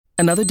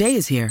Another day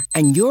is here,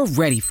 and you're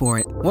ready for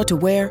it. What to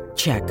wear?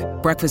 Check.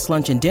 Breakfast,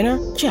 lunch, and dinner?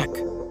 Check.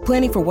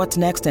 Planning for what's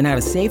next and how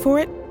to save for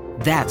it?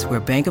 That's where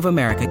Bank of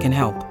America can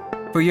help.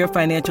 For your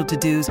financial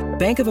to-dos,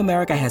 Bank of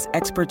America has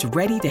experts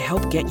ready to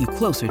help get you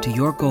closer to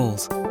your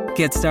goals.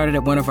 Get started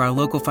at one of our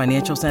local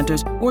financial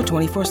centers or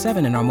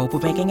 24/7 in our mobile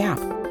banking app.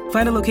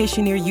 Find a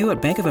location near you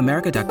at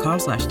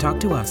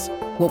bankofamerica.com/talktous.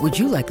 What would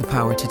you like the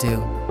power to do?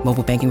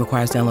 Mobile banking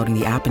requires downloading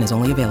the app and is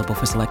only available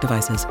for select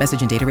devices.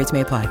 Message and data rates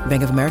may apply.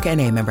 Bank of America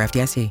N.A., member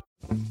FDIC.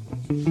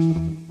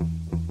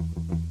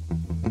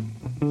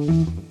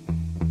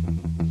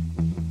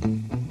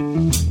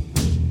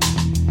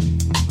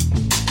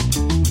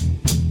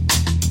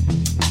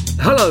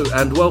 Hello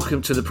and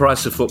welcome to The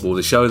Price of Football,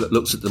 the show that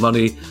looks at the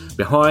money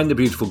behind the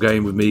beautiful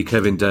game with me,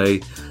 Kevin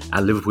Day,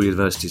 and Liverpool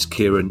University's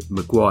Kieran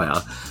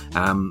Maguire.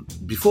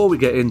 Before we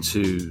get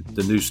into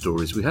the news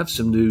stories, we have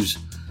some news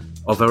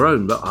of our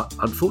own, but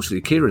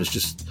unfortunately Kieran's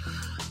just...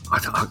 I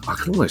don't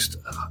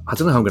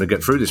know how I'm going to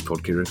get through this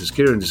pod, Kieran, because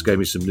Kieran just gave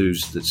me some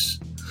news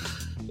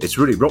it's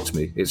really rocked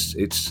me.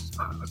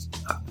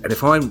 And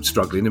if I'm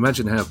struggling,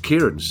 imagine how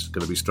Kieran's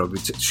going to be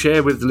struggling. To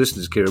share with the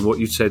listeners, Kieran, what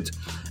you said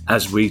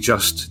as we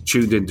just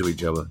tuned into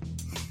each other.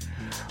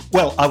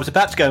 Well, I was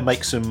about to go and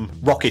make some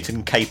rocket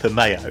and caper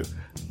mayo,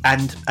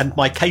 and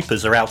my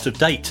capers are out of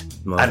date.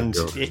 And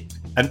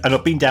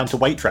I've been down to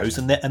Waitrose,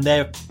 and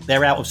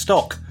they're out of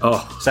stock.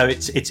 Oh, so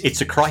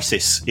it's a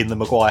crisis in the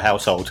Maguire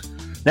household.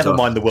 Never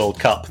mind the World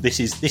Cup. This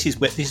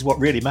is what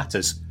really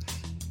matters.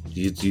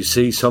 You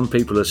see, some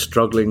people are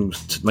struggling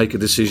to make a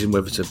decision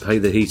whether to pay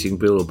the heating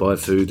bill or buy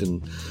food,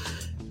 and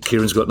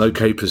Kieran's got no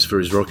capers for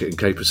his rocket and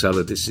caper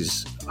salad. This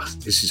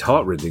is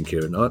heart-rending,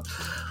 Kieran. I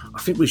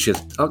think we should...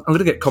 I'm going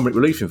to get Comic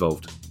Relief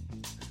involved.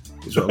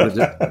 Is what I'm going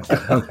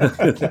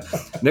to do.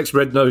 Next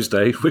Red Nose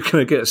Day, we're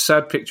going to get a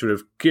sad picture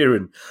of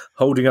Kieran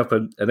holding up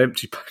an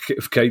empty packet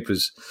of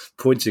capers,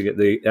 pointing at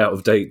the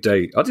out-of-date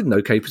date. I didn't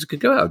know capers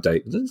could go out of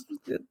date.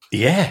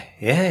 Yeah.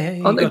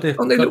 Aren't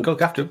they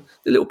look after them.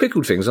 The little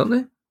pickled things, aren't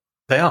they?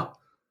 They are,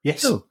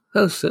 yes. Well,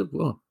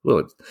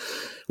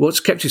 what's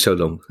kept you so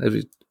long?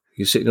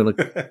 You're sitting on a...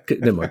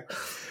 Never mind.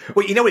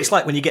 Well, you know what it's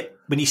like when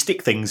you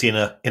stick things in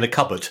a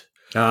cupboard.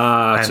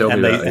 Tell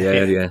me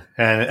that. Yeah.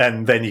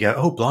 And then you go,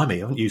 oh, blimey, I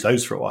haven't used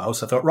those for a while.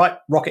 So I thought, right,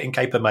 rocket and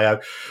caper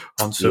mayo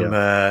on some...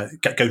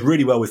 goes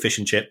really well with fish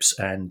and chips,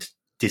 and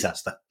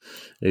disaster.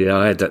 Yeah,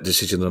 I had that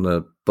decision on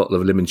a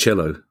bottle of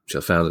limoncello, which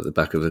I found at the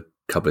back of a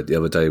cupboard the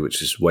other day,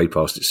 which is way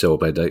past its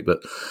sell-by date, but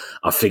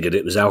I figured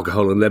it was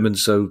alcohol and lemon,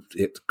 so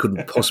it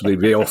couldn't possibly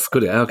be off,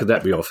 could it? How could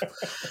that be off?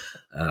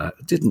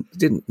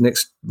 Didn't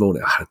next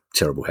morning. I had a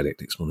terrible headache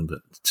next morning,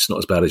 but it's not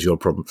as bad as your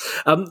problem.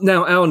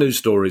 Now, our news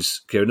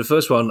stories, Kieran. The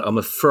first one, I'm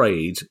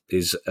afraid,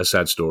 is a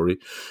sad story.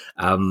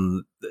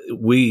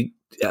 We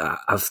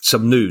have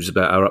some news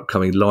about our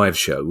upcoming live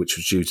show, which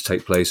was due to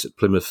take place at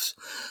Plymouth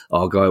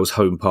Argyle's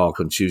home park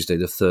on Tuesday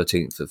the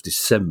 13th of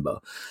December.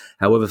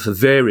 However, for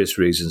various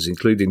reasons,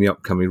 including the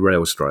upcoming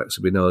rail strikes,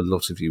 we know a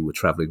lot of you were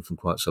travelling from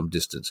quite some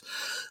distance,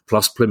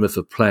 plus Plymouth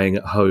are playing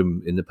at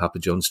home in the Papa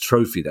John's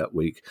Trophy that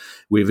week,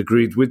 we've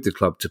agreed with the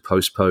club to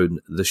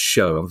postpone the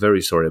show. I'm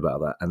very sorry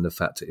about that, and the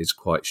fact that it's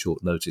quite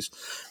short notice.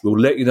 We'll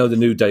let you know the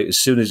new date as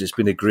soon as it's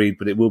been agreed,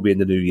 but it will be in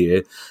the new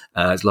year.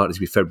 It's likely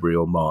to be February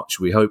or March.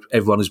 We hope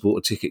everyone who's bought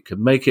a ticket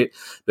can make it,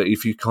 but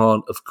if you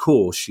can't, of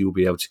course, you'll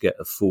be able to get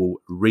a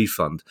full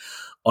refund.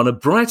 On a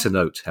brighter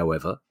note,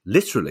 however,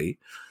 literally,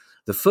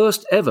 the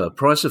first ever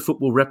Price of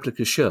Football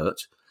replica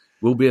shirt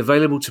will be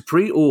available to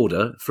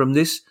pre-order from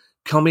this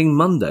coming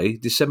Monday,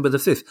 December the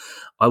 5th.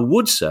 I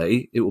would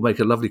say it will make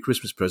a lovely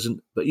Christmas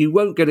present, but you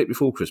won't get it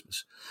before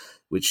Christmas,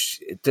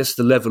 which that's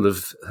the level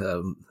of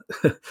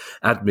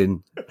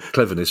admin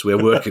cleverness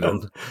we're working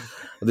on.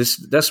 This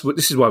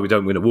is why we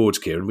don't win awards,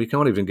 Kieran. We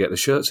can't even get the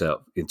shirts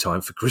out in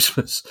time for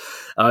Christmas.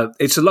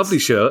 It's a lovely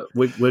shirt.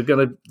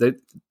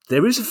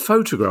 There is a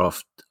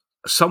photograph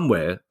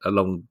somewhere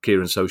along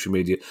Kieran's social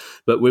media,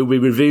 but we'll be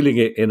revealing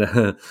it in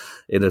a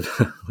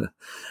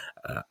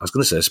I was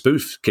going to say a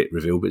spoof kit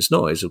reveal, but it's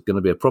not. It's going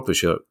to be a proper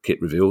shirt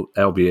kit reveal,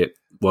 albeit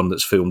one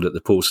that's filmed at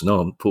the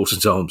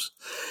Paulson's Arms.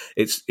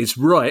 It's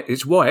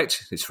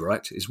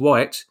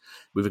white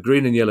with a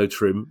green and yellow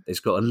trim. It's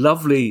got a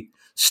lovely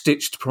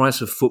stitched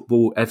Price of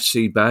Football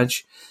FC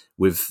badge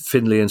with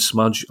Finley and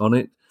Smudge on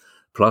it,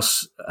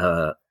 plus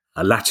a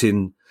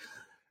Latin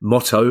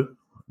motto,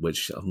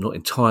 which I'm not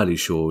entirely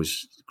sure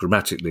is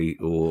grammatically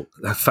or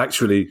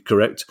factually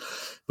correct,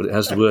 but it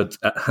has the word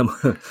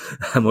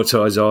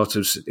amortise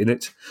artus in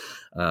it.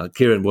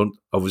 Kieran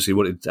obviously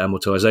wanted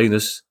amortise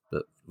anus,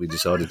 but we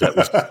decided that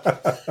was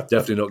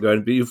definitely not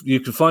going. But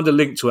you can find a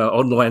link to our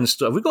online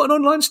store. Have we got an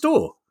online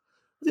store?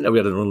 I didn't know we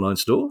had an online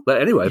store,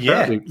 but anyway,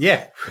 apparently,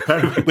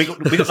 we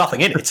got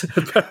nothing in it.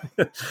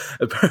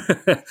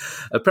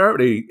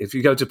 Apparently, if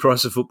you go to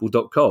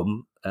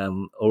priceoffootball.com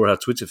or our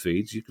Twitter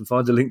feeds, you can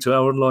find a link to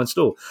our online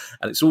store,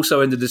 and it's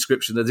also in the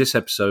description of this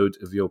episode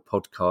of your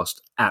podcast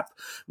app.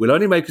 We'll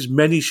only make as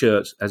many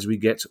shirts as we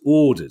get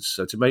orders,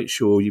 so to make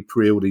sure you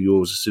pre-order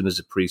yours as soon as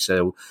the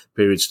pre-sale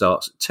period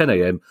starts at 10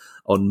 a.m.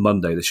 on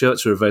Monday. The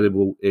shirts are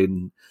available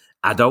in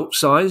adult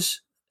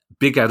size,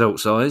 big adult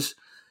size,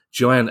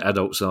 giant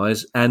adult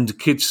size, and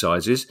kids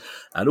sizes,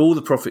 and all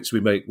the profits we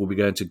make will be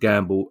going to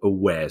Gamble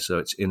Aware, so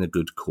it's in a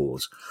good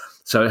cause.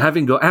 So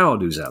having got our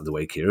news out of the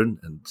way, Kieran,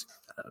 and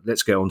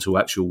let's get on to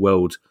actual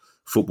world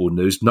football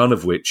news, none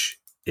of which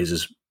is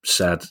as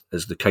sad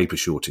as the caper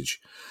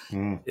shortage.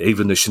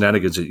 Even the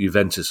shenanigans at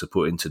Juventus are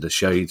put into the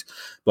shade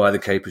by the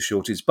caper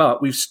shortage.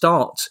 But we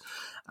start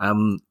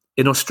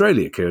in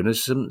Australia, Kieran.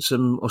 There's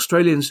some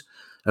Australians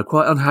are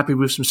quite unhappy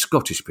with some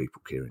Scottish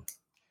people, Kieran.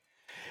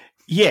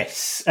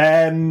 Yes,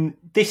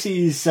 this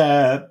is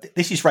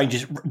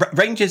Rangers.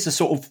 Rangers have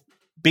sort of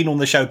been on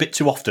the show a bit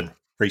too often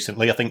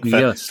recently, I think,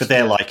 for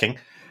their liking.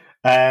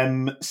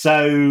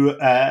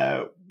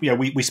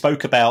 We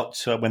spoke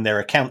about when their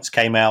accounts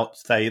came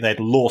out, they had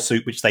a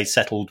lawsuit which they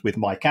settled with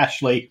Mike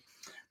Ashley.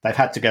 They've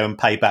had to go and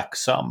pay back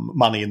some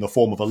money in the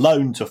form of a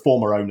loan to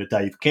former owner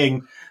Dave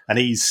King, and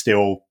he's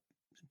still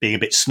being a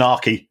bit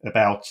snarky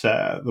about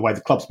the way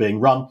the club's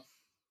being run.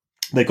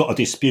 They've got a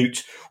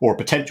dispute or a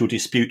potential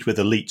dispute with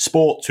Elite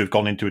Sports, who've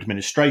gone into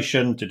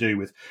administration to do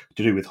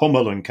with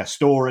Hummel and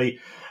Castori.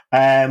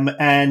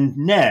 And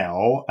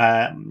now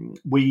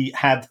we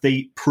have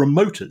the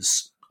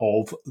promoters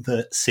of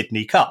the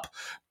Sydney Cup.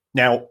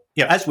 Now,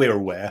 as we're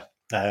aware,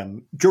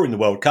 during the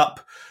World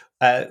Cup,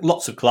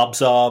 lots of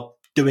clubs are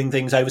doing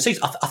things overseas.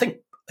 I think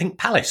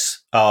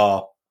Palace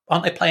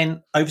aren't they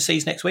playing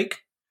overseas next week?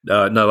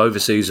 No,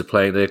 overseas are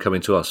playing. They're coming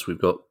to us. We've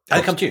got.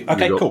 They come to you.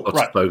 Okay, cool.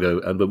 Right.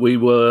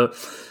 But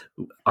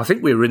I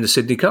think we were in the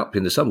Sydney Cup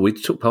in the summer. We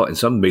took part in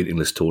some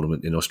meaningless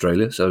tournament in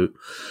Australia. So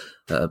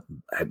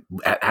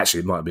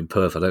actually, it might have been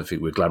Perth. I don't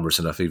think we're glamorous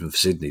enough even for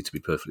Sydney, to be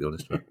perfectly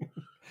honest.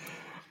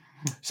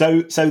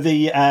 So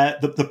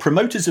the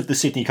promoters of the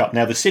Sydney Cup.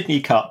 Now, the Sydney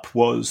Cup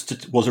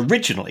was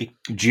originally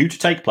due to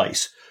take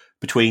place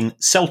between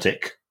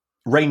Celtic,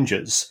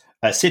 Rangers,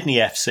 Sydney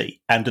FC,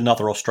 and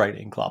another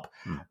Australian club.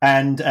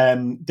 And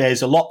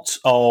there's a lot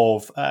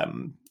of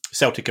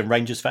Celtic and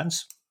Rangers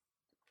fans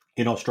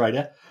in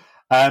Australia.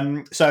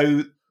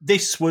 So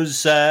this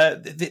was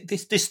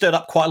this stirred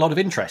up quite a lot of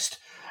interest.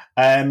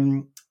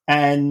 And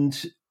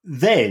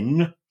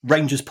then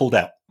Rangers pulled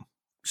out.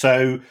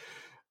 So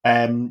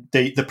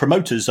the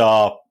promoters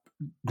are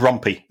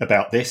grumpy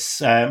about this.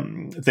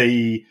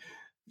 They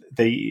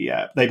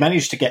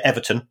managed to get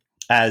Everton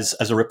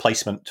as a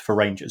replacement for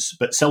Rangers,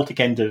 but Celtic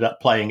ended up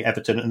playing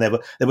Everton, and there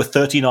were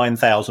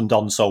 39,000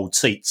 unsold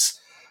seats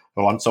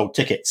or unsold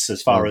tickets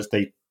as far as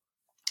the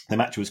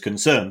match was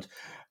concerned.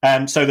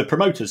 So the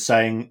promoters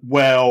saying,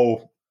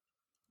 well,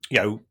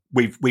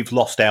 we've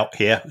lost out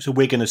here, so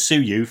we're going to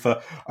sue you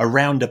for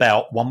around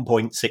about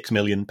 £1.6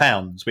 million,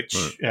 which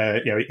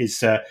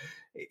is a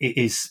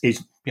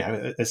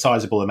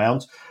sizable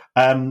amount.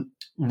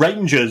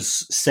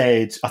 Rangers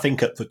said, I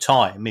think at the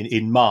time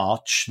in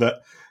March, that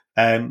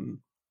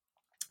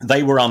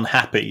they were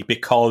unhappy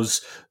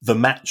because the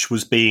match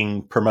was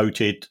being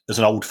promoted as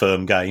an Old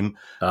Firm game,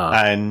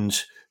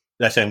 and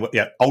they're saying,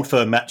 Old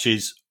Firm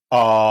matches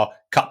are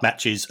cup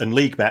matches and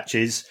league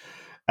matches.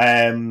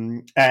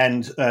 And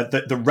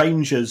the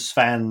Rangers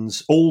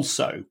fans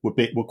also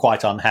were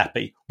quite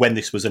unhappy when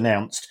this was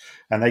announced,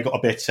 and they got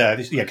a bit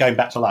going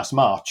back to last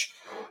March,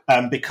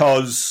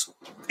 because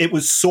it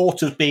was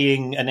sort of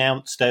being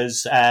announced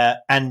as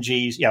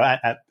Angie's,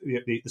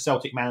 the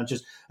Celtic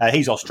managers.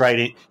 He's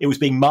Australian. It was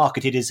being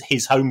marketed as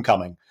his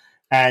homecoming,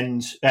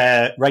 and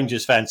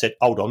Rangers fans said,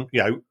 "Hold on,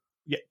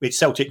 it's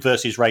Celtic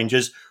versus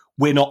Rangers.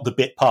 We're not the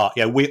bit part.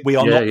 We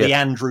are not the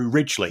Andrew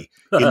Ridgeley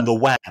in the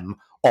Wham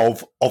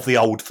of the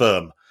Old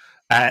Firm,"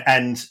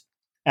 and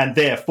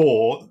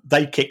therefore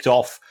they kicked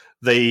off.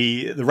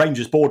 The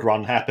Rangers board were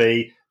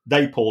unhappy.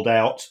 They pulled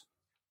out.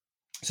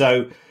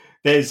 So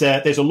there's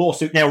a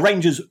lawsuit now.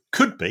 Rangers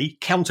could be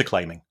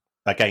counterclaiming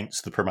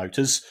against the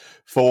promoters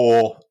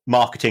for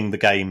marketing the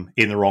game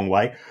in the wrong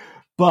way.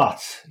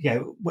 But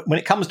when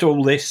it comes to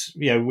all this,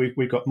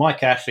 we've got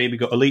Mike Ashley, we've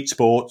got Elite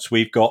Sports,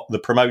 we've got the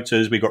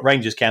promoters, we've got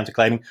Rangers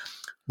counterclaiming.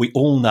 We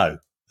all know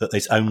that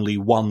there's only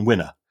one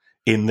winner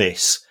in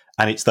this,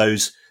 and it's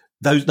those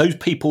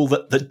people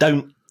that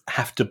don't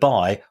have to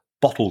buy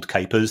bottled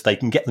capers; they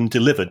can get them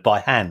delivered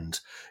by hand.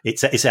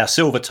 It's our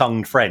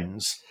silver-tongued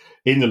friends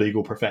in the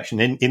legal profession,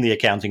 in the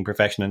accounting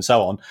profession, and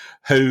so on,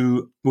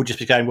 who will just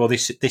be going, well,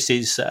 this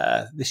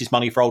is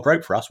money for old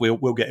rope for us.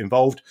 We'll get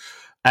involved,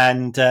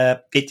 and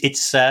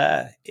it's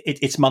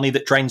money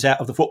that drains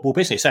out of the football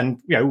business.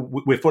 And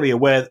we're fully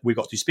aware that we've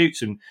got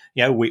disputes, and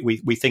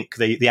we think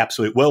the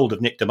absolute world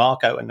of Nick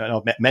DeMarco, and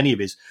I've met many of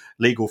his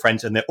legal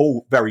friends, and they're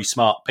all very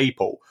smart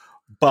people,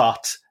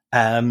 but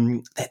I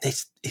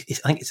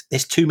think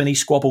there's too many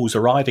squabbles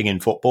arriving in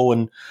football,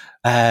 and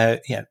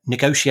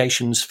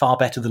negotiations far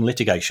better than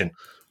litigation.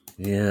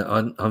 Yeah,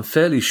 I'm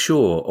fairly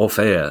sure off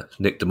air,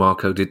 Nick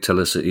DeMarco did tell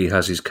us that he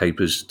has his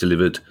capers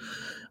delivered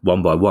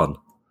one by one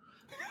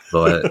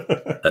by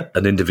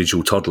an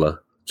individual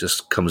toddler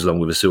just comes along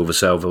with a silver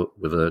salver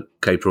with a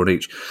caper on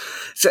each.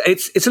 So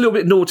it's a little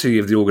bit naughty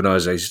of the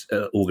organisers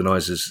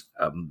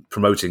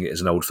promoting it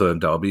as an Old Firm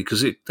derby,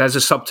 because there's a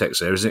subtext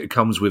there, isn't it? It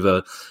comes with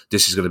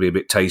this is going to be a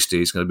bit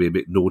tasty, it's going to be a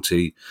bit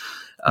naughty.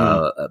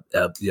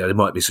 There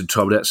might be some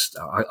trouble.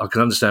 I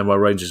can understand why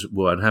Rangers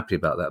were unhappy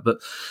about that.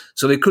 But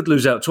so they could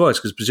lose out twice,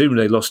 because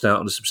presumably they lost out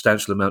on a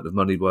substantial amount of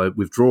money by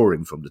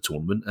withdrawing from the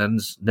tournament,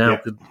 and now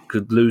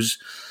could lose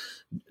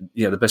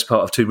the best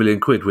part of £2 million,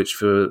 which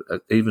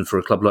even for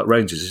a club like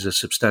Rangers is a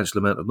substantial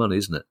amount of money,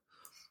 isn't it?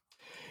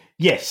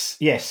 Yes.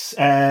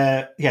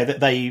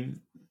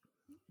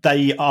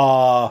 They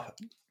are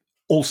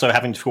also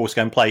having to, of course,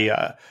 go and pay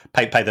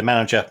the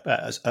manager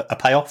a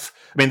payoff.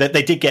 I mean,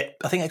 they did get,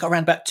 I think they got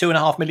around about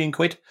 £2.5 million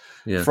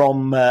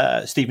from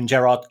Steven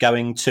Gerrard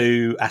going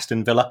to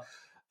Aston Villa.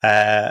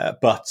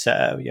 But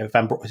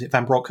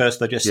Van Bronckhorst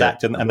they just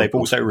sacked, and they've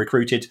also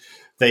recruited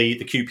the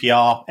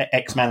QPR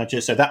ex-manager,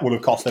 so that would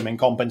have cost them in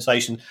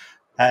compensation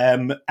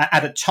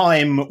at a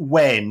time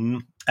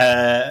when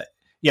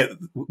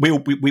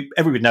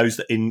everybody knows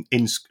that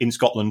in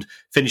Scotland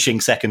finishing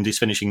second is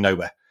finishing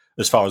nowhere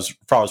as far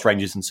as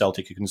Rangers and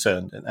Celtic are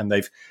concerned, and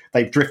they've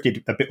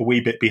drifted a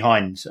wee bit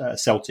behind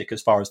Celtic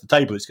as far as the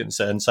table is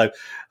concerned. So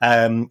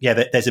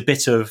there's a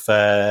bit of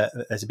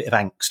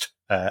angst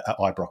at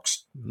Ibrox.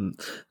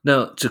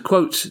 Now, to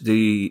quote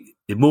the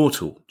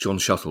immortal John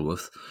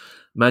Shuttleworth,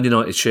 Man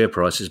United's share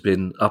price has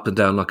been up and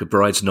down like a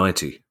bride's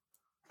nightie.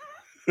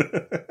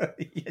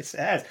 Yes, it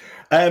has,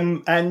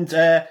 and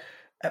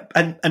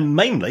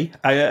mainly,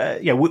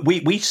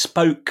 we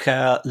spoke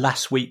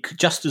last week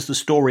just as the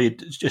story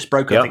had just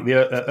broke. I think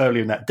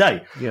earlier in that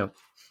day,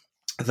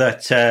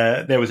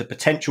 that there was a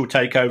potential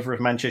takeover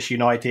of Manchester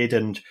United,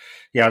 and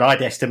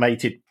I'd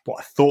estimated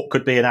what I thought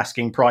could be an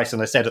asking price,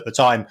 and I said at the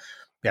time,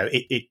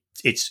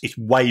 it's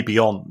way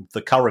beyond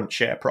the current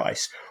share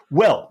price.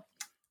 Well,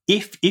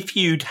 if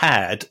you'd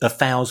had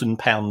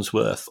 £1,000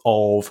 worth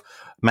of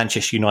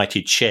Manchester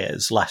United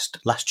shares last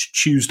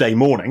Tuesday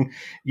morning,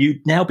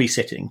 you'd now be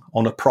sitting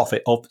on a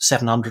profit of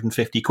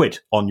 £750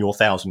 on your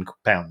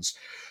 £1,000.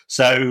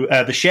 So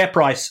the share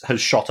price has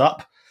shot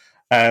up.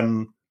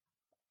 I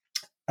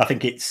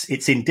think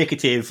it's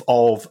indicative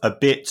of a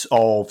bit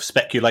of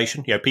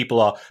speculation.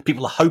 People are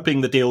hoping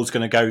the deal's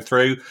going to go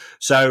through.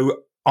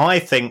 So I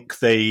think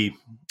the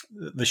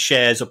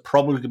shares are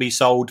probably going to be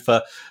sold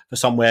for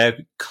somewhere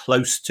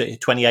close to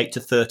 $28 to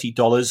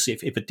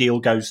 $30 if a deal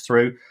goes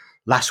through.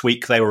 Last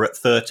week they were at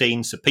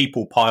 13, so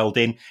people piled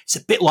in. It's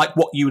a bit like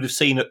what you would have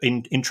seen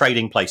in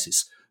trading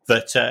places,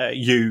 that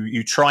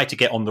you try to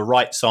get on the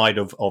right side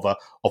of a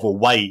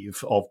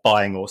wave of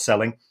buying or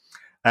selling.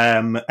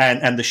 And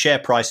the share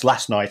price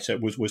last night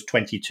was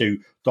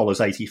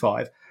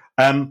 $22.85.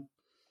 I'm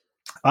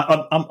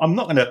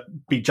not going to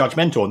be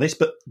judgmental on this,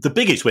 but the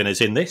biggest winners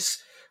in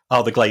this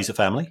are the Glazer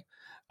family.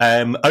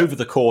 Over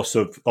the course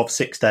of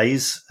 6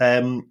 days,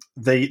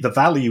 the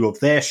value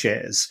of their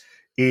shares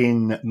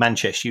in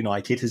Manchester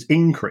United has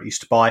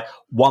increased by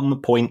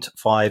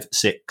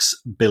 $1.56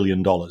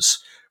 billion,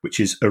 which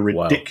is a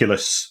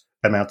ridiculous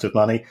amount of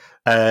money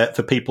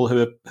for people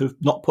who've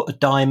not put a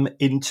dime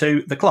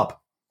into the club.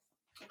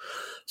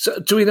 So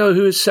do we know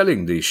who is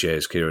selling these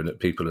shares, Kieran, that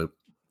people are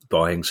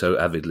buying so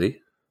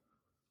avidly?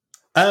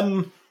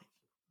 They're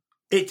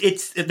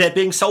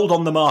being sold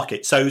on the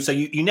market, so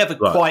you never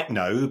quite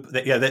know.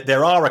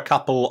 There are a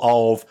couple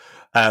of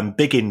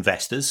big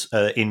investors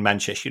in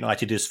Manchester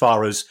United as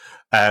far as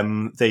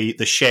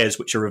the shares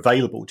which are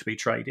available to be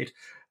traded,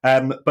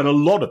 but a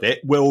lot of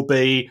it will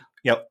be,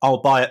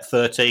 I'll buy at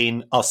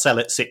 13, I'll sell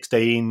at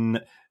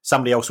 16.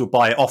 Somebody else will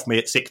buy it off me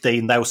at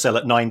 16, they'll sell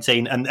at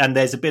 19, and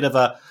there's a bit of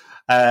a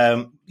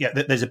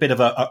there's a bit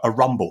of a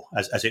rumble,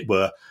 as it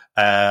were,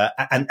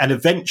 and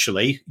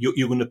eventually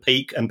you're going to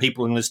peak, and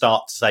people are going to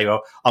start to say,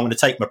 "Well, I'm going to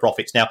take my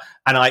profits now."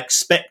 And I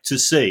expect to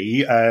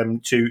see,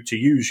 to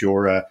use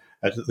your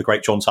the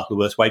great John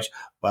Shuttleworth's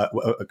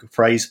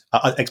phrase,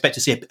 I expect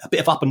to see a bit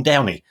of up and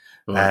downy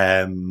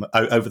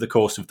over the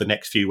course of the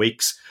next few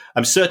weeks.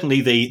 Certainly,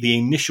 the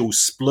initial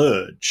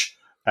splurge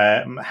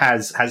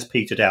has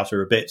petered out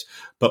a bit,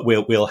 but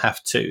we'll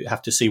have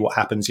to see what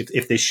happens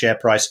if this share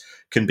price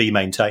can be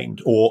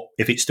maintained, or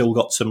if it's still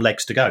got some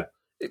legs to go.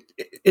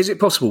 Is it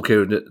possible,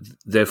 Kieran, that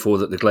therefore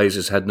that the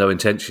Glazers had no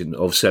intention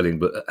of selling,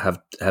 but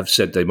have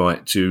said they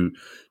might to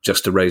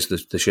raise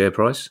the share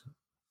price?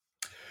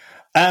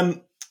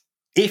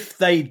 If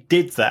they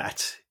did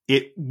that,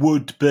 it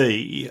would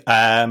be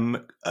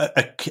a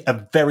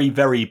very,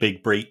 very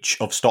big breach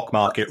of stock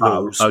market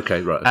rules.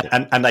 Okay, right.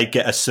 Okay. And they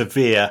get a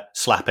severe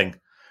slapping.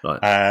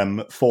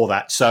 Right. For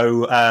that.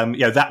 So,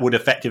 that would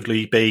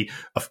effectively be,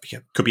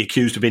 could be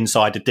accused of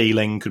insider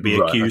dealing, could be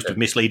accused of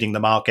misleading the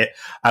market.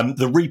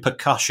 The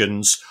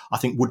repercussions, I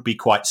think, would be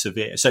quite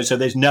severe. So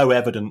there's no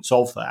evidence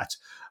of that.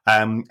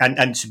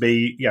 And to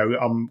be,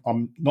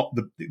 I'm not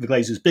the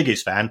Glazers'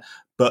 biggest fan,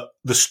 but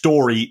the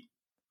story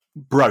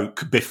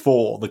broke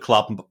before the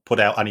club put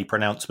out any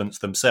pronouncements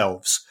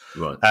themselves.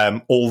 Right.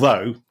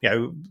 Although,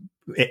 the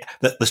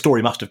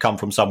story must have come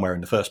from somewhere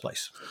in the first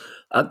place.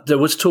 There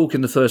was talk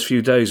in the first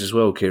few days as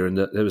well, Kieran,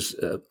 that there was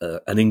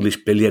an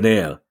English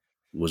billionaire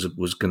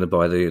was going to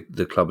buy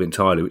the club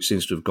entirely, which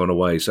seems to have gone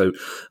away. So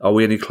are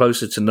we any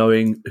closer to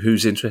knowing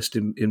who's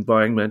interested in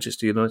buying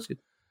Manchester United?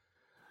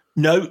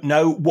 No.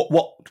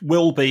 What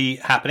will be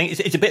happening?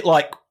 It's a bit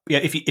like,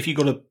 if you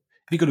got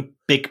a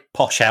big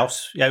posh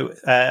house,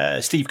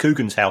 Steve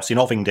Coogan's house in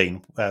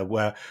Ovingdean,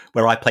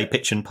 where I play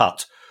pitch and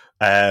putt,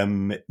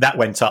 that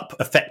went up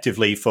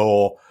effectively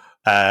for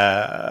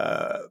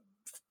a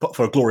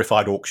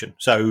glorified auction.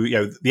 So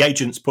the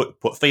agents put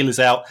feelers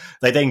out.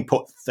 They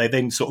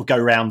then sort of go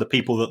around the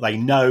people that they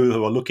know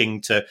who are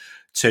looking to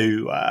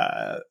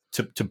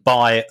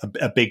buy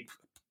a big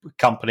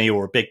company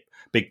or a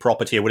big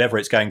property or whatever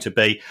it's going to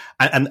be,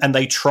 and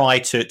they try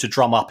to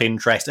drum up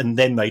interest, and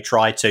then they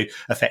try to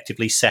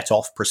effectively set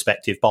off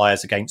prospective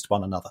buyers against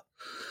one another.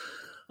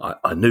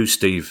 I knew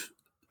Steve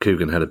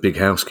Coogan had a big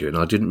house, Kieran.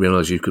 I didn't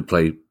realise you could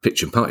play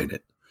pitch and putt in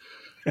it.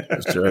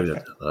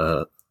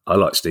 I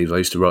like Steve. I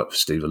used to write for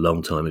Steve a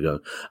long time ago.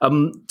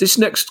 This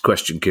next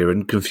question,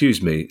 Kieran,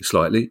 confused me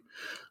slightly.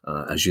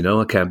 As you know,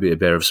 I can be a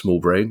bear of small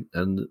brain.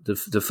 And the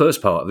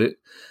first part of it,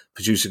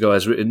 producer guy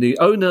has written, the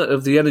owner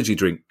of the energy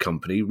drink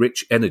company,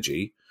 Rich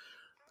Energy,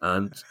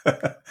 and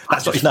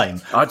that's not his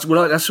name. That's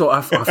what I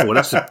thought.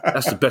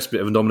 That's the best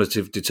bit of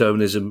nominative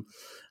determinism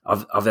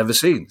I've ever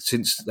seen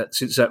since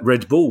that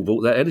Red Bull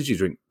bought that energy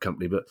drink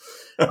company. But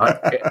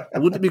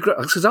wouldn't it be great?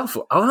 Because I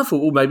thought,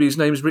 well, maybe his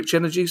name is Rich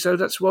Energy, so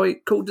that's why he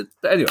called it.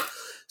 But anyway,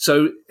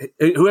 so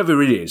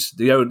whoever it is,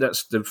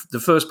 that's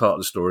the first part of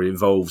the story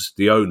involves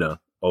the owner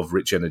of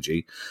Rich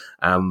Energy.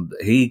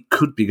 He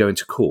could be going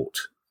to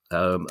court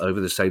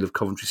over the sale of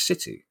Coventry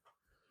City.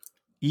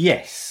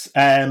 Yes.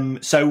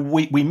 So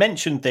we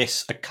mentioned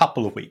this a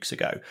couple of weeks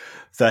ago,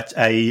 that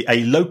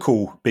a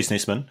local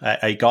businessman,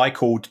 a guy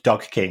called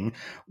Doug King,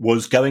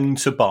 was going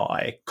to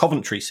buy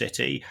Coventry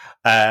City.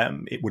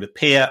 It would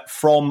appear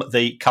from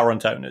the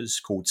current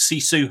owners called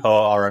Sisu, who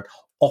are an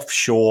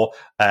offshore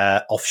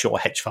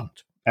hedge fund,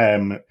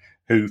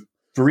 who,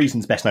 for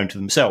reasons best known to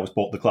themselves,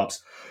 bought the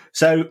clubs.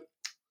 So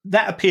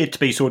that appeared to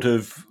be sort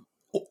of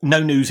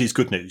no news is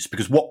good news,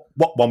 because what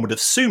one would have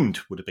assumed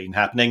would have been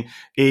happening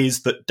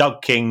is that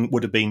Doug King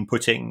would have been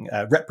putting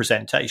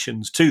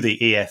representations to the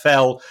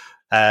EFL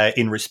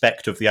in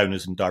respect of the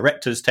owners and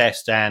directors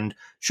test, and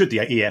should the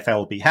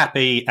EFL be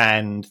happy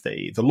and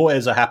the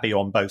lawyers are happy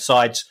on both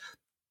sides,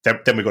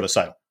 then we've got a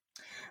sale.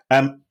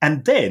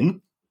 And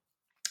then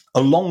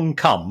along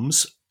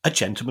comes a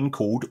gentleman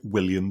called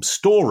William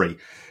Storey.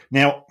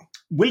 Now,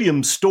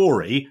 William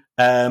Storey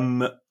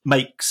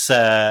makes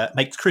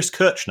Chris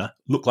Kirchner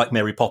look like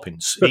Mary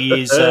Poppins.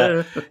 He is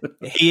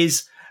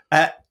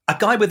a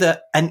guy with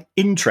an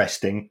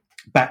interesting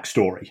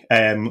backstory,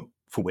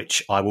 for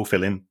which I will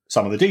fill in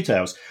some of the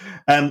details.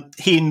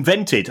 He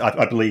invented,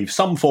 I believe,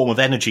 some form of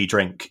energy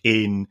drink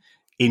in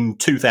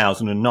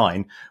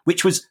 2009,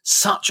 which was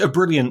such a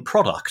brilliant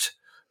product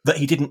that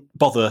he didn't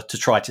bother to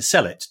try to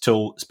sell it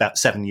till about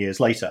 7 years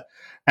later.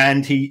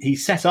 And he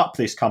set up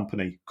this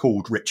company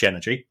called Rich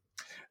Energy.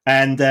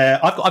 And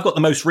I've got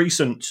the most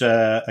recent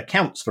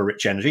accounts for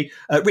Rich Energy.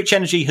 Rich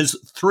Energy has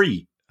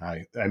 3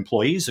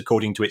 employees,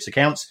 according to its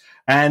accounts,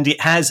 and it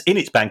has in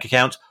its bank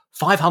account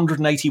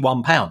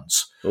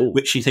 £581,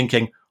 which you're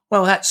thinking,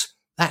 well, that's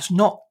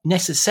not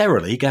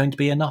necessarily going to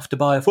be enough to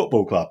buy a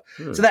football club.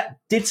 So that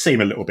did seem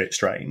a little bit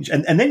strange.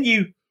 And then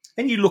you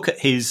look at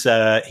his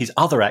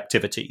other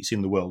activities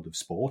in the world of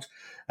sport.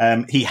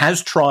 He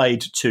has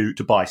tried to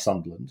buy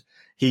Sunderland.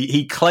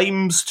 He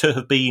claims to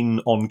have been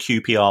on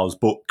QPR's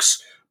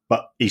books,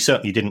 but he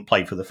certainly didn't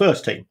play for the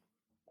first team.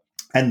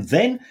 And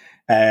then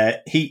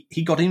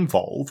he got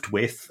involved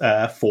with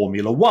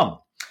Formula One.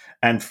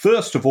 And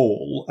first of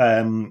all,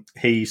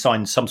 he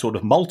signed some sort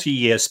of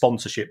multi-year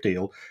sponsorship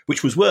deal,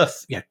 which was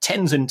worth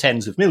tens and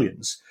tens of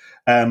millions,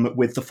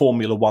 with the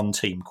Formula One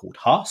team called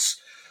Haas.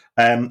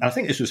 I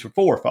think this was for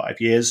 4 or 5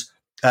 years.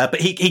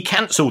 But he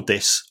cancelled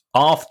this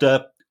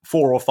after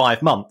 4 or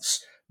 5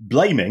 months,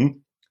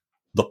 blaming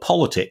the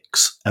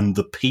politics and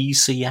the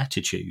PC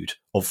attitude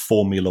of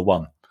Formula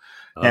One.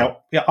 Now,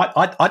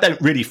 I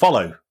don't really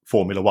follow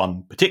Formula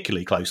One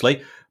particularly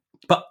closely,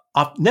 but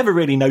I've never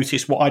really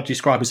noticed what I'd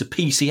describe as a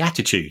PC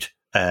attitude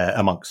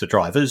amongst the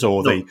drivers.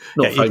 Or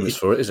not famous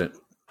for it, is it?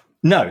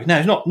 No,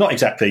 it's not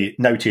exactly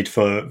noted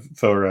for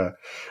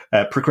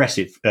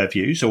progressive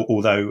views.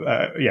 Although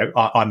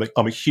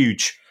I'm a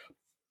huge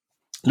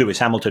Lewis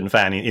Hamilton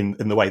fan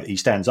in the way that he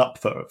stands up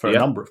for a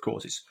number of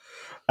causes.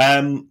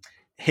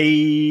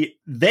 He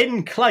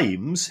then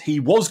claims he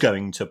was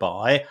going to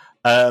buy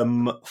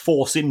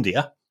Force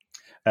India,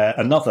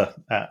 another.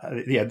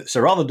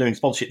 So rather than doing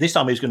sponsorship, this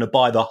time he's going to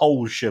buy the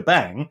whole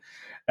shebang.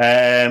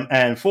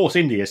 And Force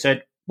India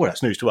said, "Well,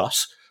 that's news to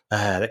us.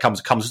 That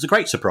comes as a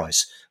great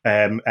surprise.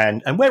 And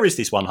where is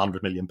this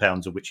 £100 million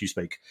of which you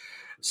speak?"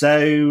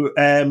 So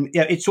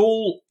it's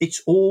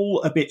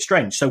all a bit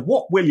strange. So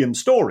what William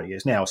Storey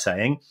is now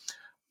saying,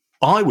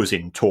 I was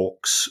in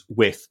talks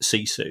with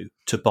Sisu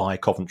to buy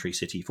Coventry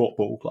City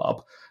Football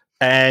Club,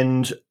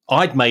 and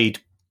I'd made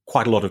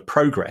quite a lot of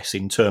progress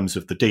in terms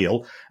of the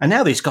deal. And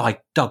now this guy,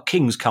 Doug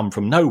King's come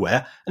from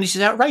nowhere, and this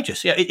is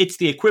outrageous. Yeah, it's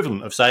the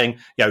equivalent of saying,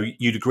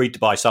 you'd agreed to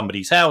buy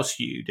somebody's house,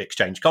 you'd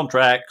exchange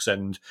contracts,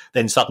 and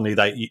then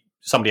suddenly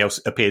somebody else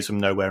appears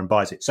from nowhere and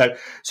buys it.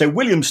 So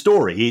William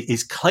Storey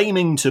is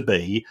claiming to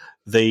be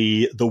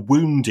the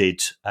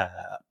wounded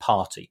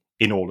party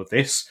in all of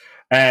this.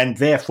 And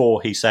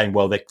therefore, he's saying,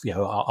 well,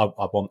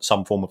 I want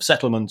some form of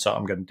settlement, so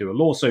I'm going to do a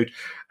lawsuit,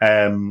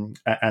 and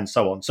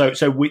so on.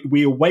 So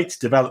we await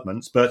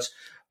developments, but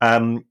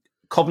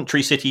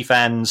Coventry City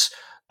fans,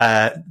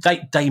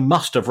 they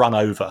must have run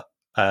over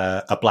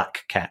a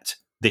black cat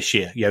this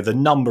year. The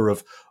number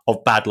of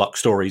bad luck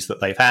stories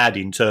that they've had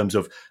in terms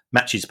of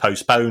matches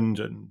postponed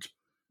and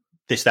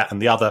this, that,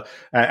 and the other,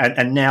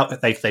 and now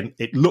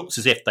it looks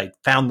as if they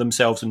found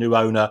themselves a new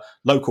owner,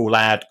 local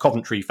lad,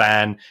 Coventry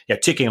fan,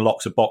 ticking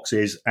lots of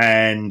boxes,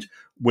 and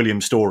William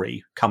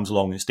Storey comes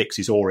along and sticks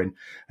his oar in,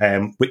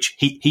 which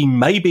he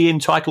may be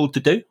entitled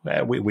to do.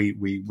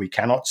 We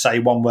cannot say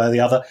one way or the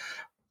other,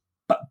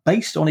 but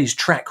based on his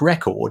track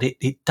record,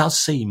 it does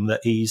seem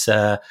that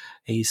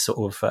he's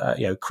sort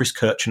of Chris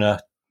Kirchner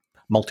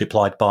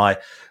multiplied by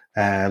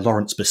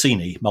Lawrence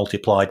Bassini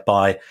multiplied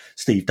by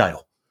Steve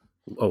Dale.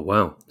 Oh,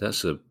 wow.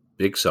 That's a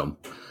big sum.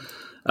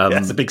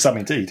 That's a big sum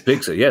indeed.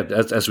 Big sum, yeah.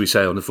 As we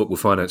say on the Football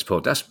Finance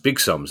Pod, that's big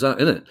sums,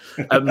 isn't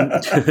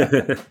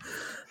it?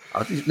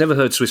 I've never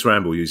heard Swiss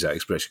Ramble use that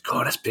expression.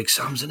 God, that's big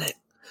sums, isn't it?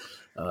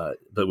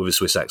 But with a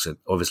Swiss accent,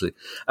 obviously.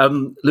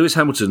 Lewis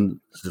Hamilton,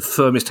 the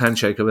firmest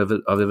handshake I've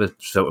ever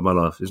felt in my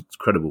life. It's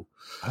incredible.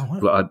 Oh, wow.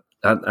 But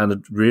and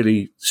a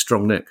really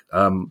strong neck.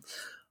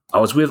 I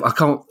was with,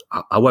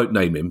 I won't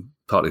name him,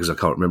 partly because I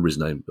can't remember his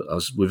name, but I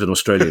was with an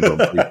Australian Grand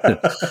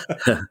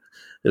Prix.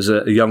 There's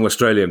a young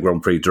Australian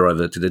Grand Prix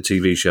driver did a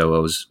TV show I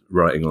was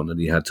writing on, and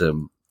he had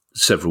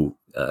several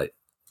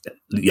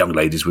young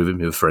ladies with him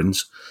who were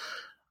friends.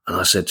 And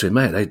I said to him,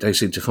 mate, they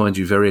seem to find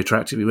you very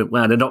attractive. He went,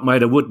 well, they're not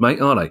made of wood,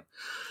 mate, are they?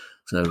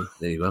 So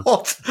there you go.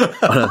 What?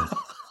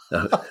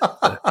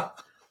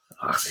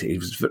 He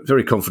was a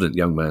very confident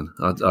young man.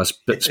 I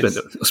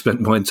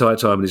spent my entire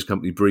time in his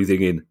company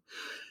breathing in.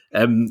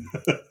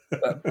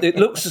 It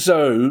looks as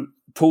though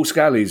Paul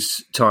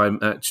Scally's time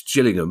at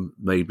Gillingham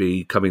may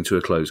be coming to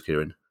a close,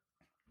 Kieran.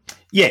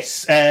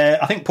 Yes,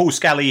 I think Paul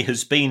Scally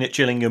has been at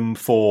Gillingham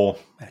for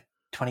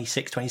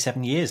 26,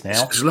 27 years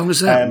now. As long as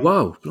that?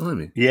 Wow,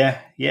 blimey. Yeah.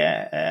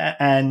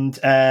 And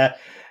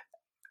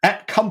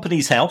at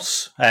Company's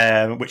House,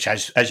 which,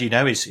 as you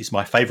know, is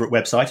my favourite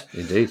website.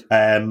 Indeed.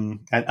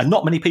 And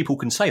not many people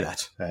can say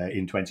that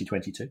in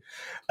 2022.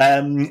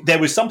 There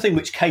was something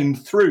which came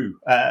through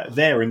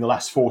there in the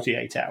last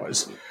 48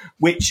 hours,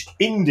 which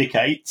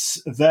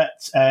indicates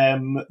that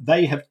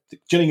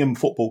Gillingham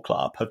Football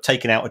Club have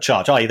taken out a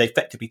charge, i.e. they've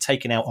effectively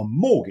taken out a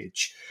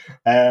mortgage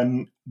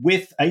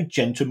with a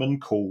gentleman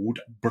called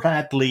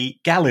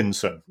Bradley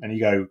Gallinson. And you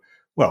go,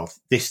 well,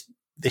 this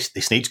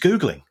needs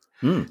Googling.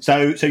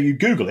 So you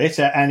Google it,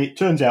 and it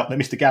turns out that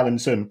Mr.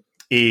 Gallinson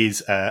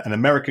is an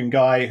American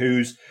guy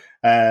who's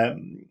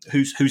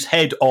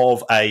head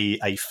of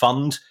a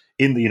fund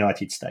in the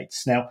United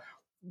States. Now,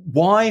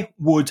 why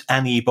would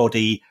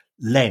anybody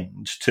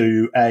lend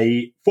to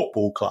a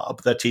football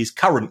club that is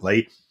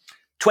currently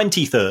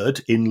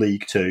 23rd in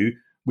League Two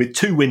with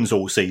 2 wins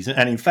all season?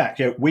 And in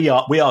fact, we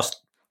are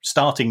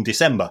starting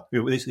December.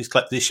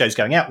 This show's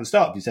going out at the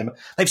start of December.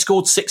 They've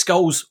scored 6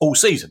 goals all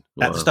season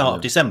at the start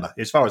of December,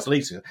 as far as the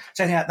league is.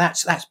 So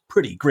that's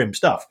pretty grim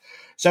stuff.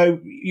 So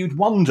you'd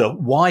wonder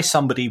why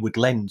somebody would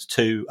lend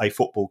to a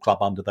football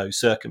club under those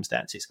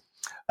circumstances.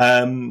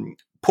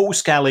 Paul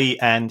Scally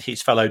and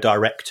his fellow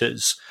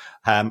directors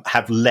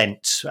have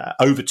lent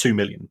over £2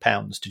 million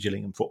to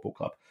Gillingham Football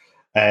Club.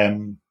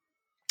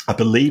 I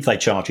believe they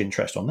charge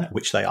interest on that,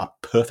 which they are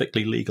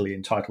perfectly legally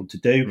entitled to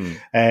do.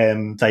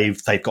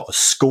 They've got a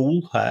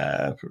school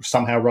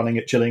somehow running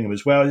at Gillingham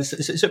as well.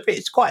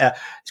 It's quite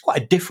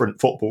a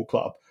different football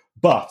club,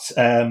 but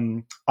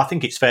I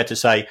think it's fair to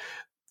say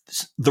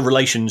the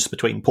relations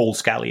between Paul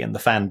Scally and the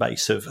fan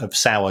base have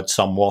soured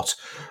somewhat,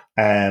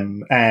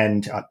 and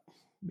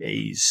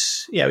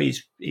he's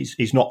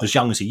not as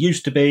young as he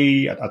used to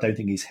be. I don't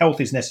think his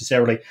health is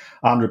necessarily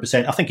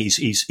 100%. I think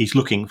he's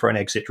looking for an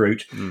exit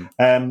route.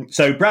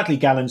 So Bradley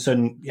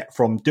Gallinson,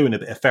 from doing a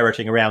bit of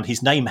ferreting around,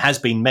 his name has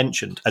been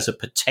mentioned as a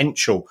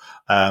potential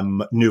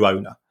new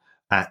owner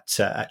at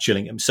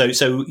Gillingham. So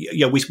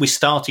we're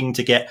starting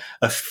to get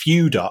a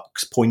few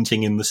ducks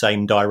pointing in the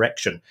same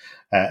direction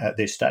at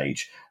this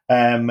stage.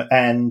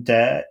 And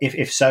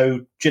if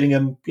so,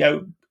 Gillingham,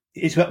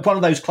 it's one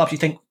of those clubs you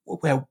think,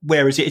 well,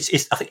 where is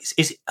it? I think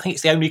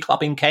it's the only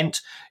club in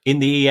Kent in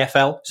the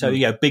EFL. So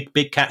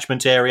big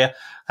catchment area.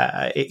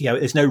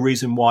 There's no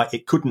reason why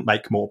it couldn't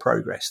make more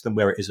progress than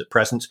where it is at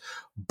present.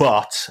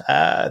 But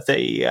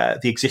the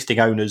existing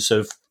owners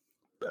have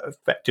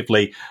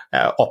effectively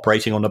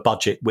operating on a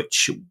budget,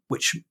 which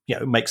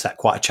makes that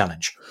quite a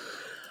challenge.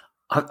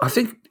 I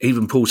think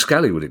even Paul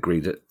Scally would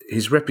agree that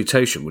his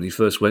reputation when he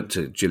first went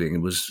to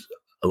Gillingham was,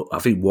 I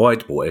think,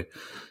 wide boy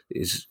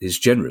is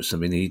generous. I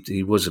mean,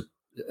 he was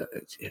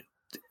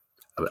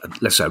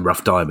let's say, a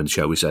rough diamond,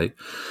 shall we say.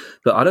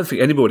 But I don't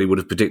think anybody would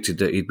have predicted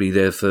that he'd be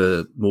there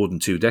for more than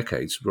 2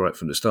 decades right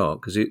from the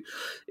start, because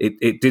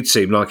it did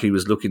seem like he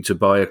was looking to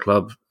buy a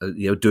club,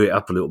 do it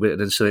up a little bit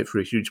and then sell it for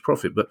a huge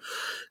profit. But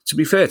to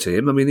be fair to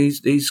him, I mean,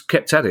 he's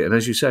kept at it. And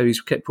as you say,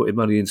 he's kept putting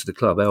money into the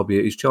club,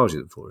 albeit he's charging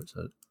them for it.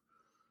 So.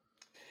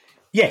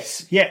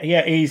 Yes, yeah.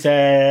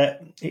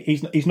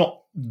 He's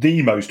not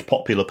the most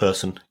popular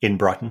person in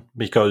Brighton,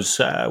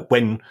 because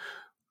when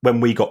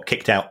we got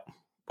kicked out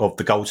of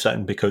the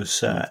Goldstone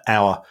because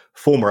our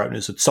former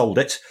owners had sold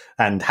it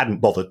and hadn't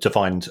bothered to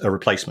find a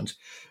replacement,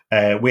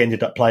 we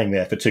ended up playing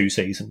there for 2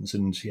 seasons,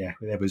 and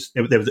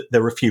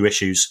there were a few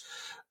issues,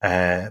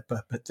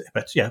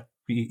 but yeah,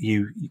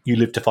 you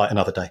live to fight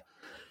another day.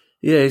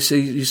 Yeah, so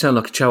you sound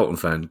like a Charlton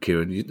fan,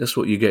 Kieran. That's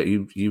what you get.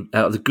 You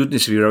out of the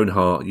goodness of your own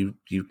heart, you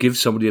give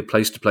somebody a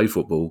place to play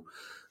football,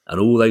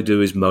 and all they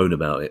do is moan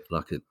about it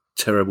like a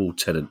terrible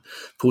tenant.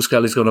 Paul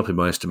Scally's gone up in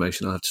my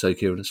estimation, I have to say,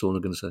 Kieran. That's all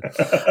I'm going to say.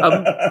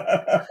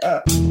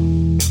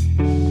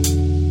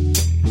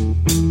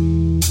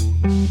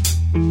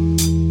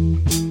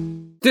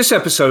 This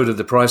episode of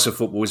The Price of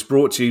Football is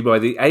brought to you by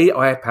the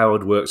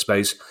AI-powered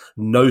workspace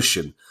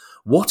Notion.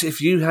 What if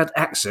you had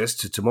access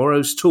to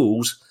tomorrow's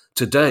tools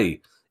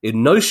today?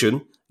 In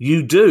Notion,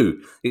 you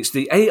do. It's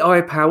the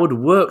AI-powered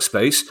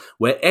workspace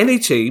where any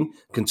team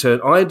can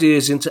turn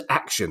ideas into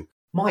action.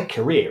 My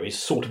career is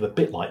sort of a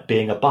bit like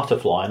being a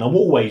butterfly, and I'm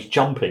always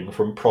jumping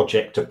from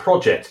project to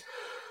project.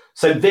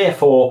 So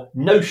therefore,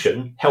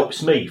 Notion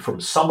helps me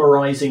from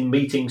summarising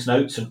meetings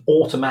notes and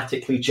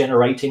automatically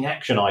generating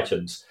action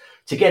items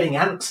to getting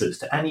answers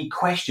to any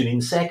question in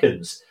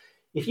seconds.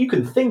 If you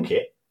can think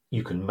it,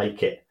 you can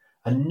make it.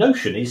 And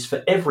Notion is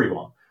for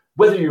everyone,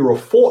 whether you're a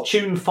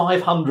Fortune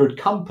 500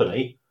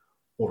 company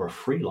or a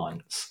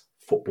freelance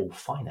football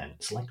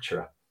finance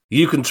lecturer.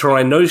 You can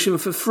try Notion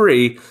for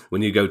free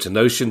when you go to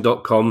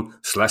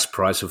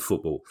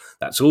notion.com/priceoffootball.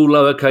 That's all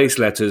lowercase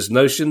letters,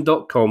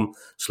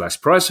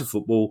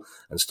 notion.com/priceoffootball,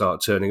 and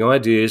start turning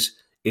ideas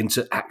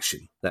into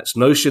action. That's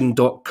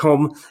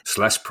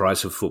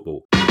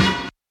notion.com/priceoffootball.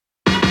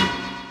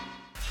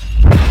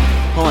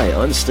 Hi,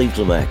 I'm Steve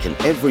Lamack, and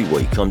every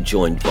week I'm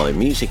joined by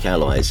Music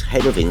Ally's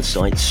Head of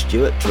Insight,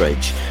 Stuart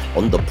Dredge,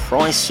 on The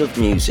Price of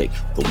Music,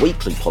 the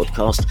weekly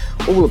podcast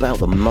all about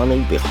the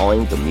money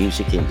behind the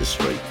music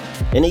industry.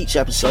 In each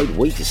episode,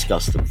 we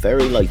discuss the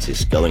very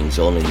latest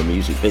goings-on in the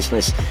music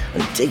business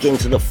and dig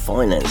into the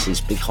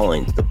finances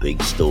behind the big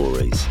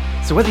stories.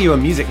 So whether you're a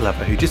music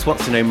lover who just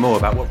wants to know more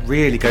about what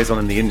really goes on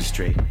in the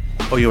industry,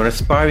 or you're an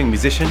aspiring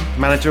musician,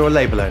 manager or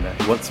label owner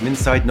who wants some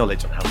inside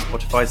knowledge on how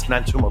Spotify's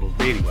financial model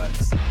really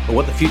works, or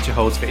what the future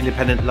holds for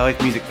independent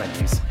live music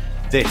venues,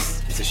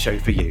 this is a show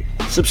for you.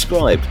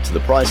 Subscribe to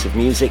The Price of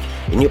Music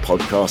in your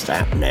podcast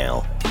app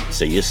now.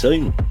 See you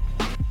soon.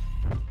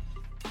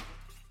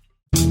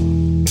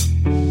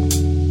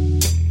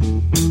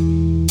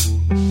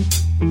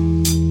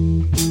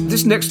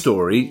 This next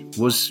story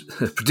was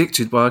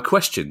predicted by a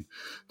question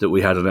that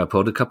we had on our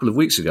pod a couple of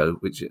weeks ago,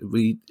 which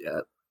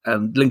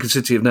and Lincoln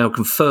City have now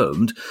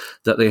confirmed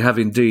that they have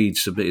indeed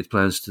submitted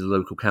plans to the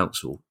local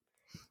council.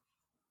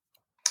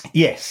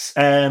 Yes.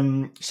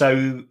 Lincoln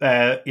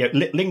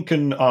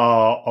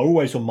are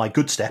always on my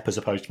good step as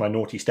opposed to my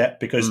naughty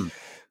step, because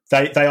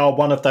they are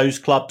one of those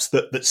clubs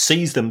that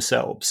sees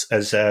themselves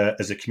as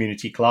a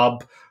community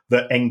club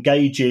that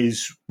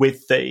engages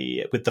with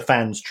the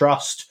fans'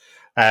 trust.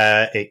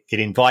 It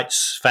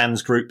invites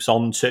fans groups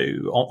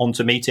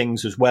onto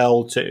meetings as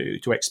well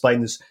to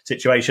explain the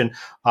situation.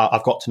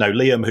 I've got to know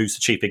Liam, who's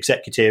the chief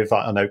executive.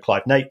 I know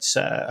Clive Nates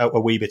a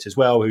wee bit as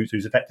well,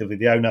 who's effectively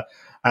the owner.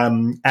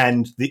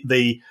 And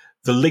the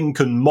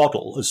Lincoln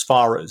model, as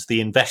far as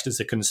the investors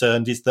are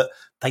concerned, is that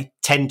they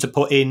tend to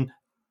put in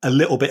a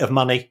little bit of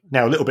money.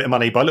 Now, a little bit of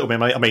money, by a little bit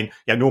of money, I mean,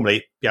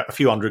 normally a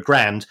few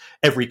 $100,000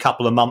 every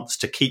couple of months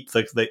to keep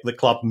the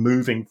club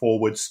moving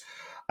forwards.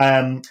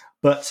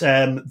 But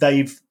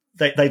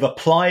they've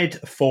applied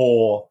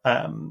for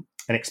an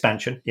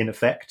expansion, in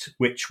effect,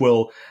 which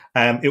will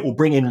it will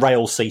bring in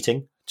rail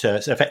seating to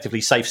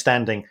effectively safe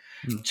standing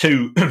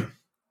to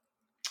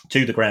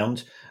the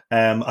ground.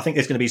 I think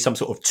there's going to be some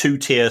sort of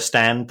 2-tier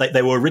stand.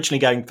 They were originally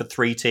going for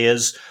 3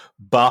 tiers,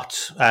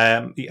 but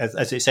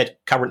as it said,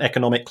 current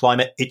economic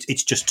climate,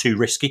 it's just too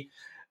risky.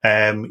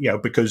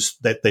 Because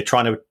they're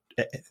trying to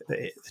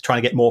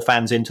get more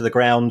fans into the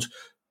ground,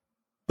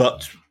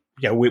 but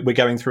we're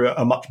going through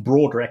a much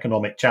broader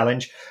economic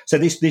challenge. So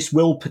this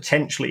will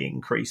potentially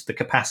increase the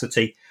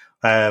capacity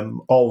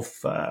of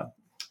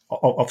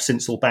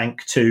Sincil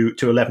Bank to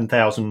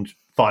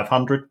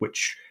 11,500,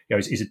 which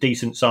is a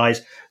decent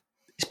size.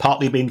 It's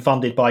partly been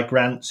funded by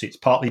grants. It's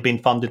partly been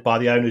funded by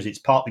the owners. It's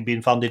partly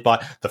been funded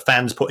by the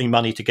fans putting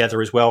money together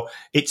as well.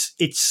 It's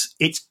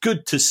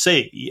good to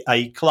see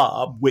a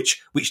club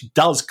which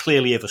does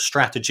clearly have a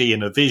strategy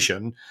and a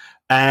vision,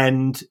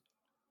 and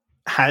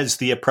has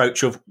the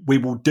approach of, we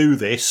will do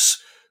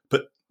this,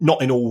 but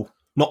not in all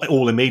not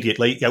all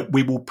immediately.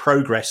 We will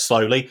progress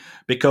slowly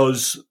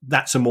because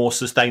that's a more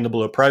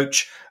sustainable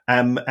approach.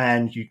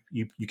 And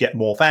you get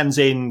more fans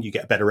in, you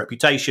get a better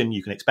reputation,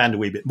 you can expand a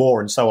wee bit more,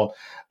 and so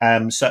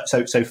on.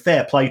 So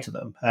fair play to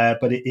them,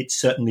 but it's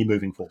certainly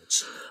moving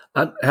forwards.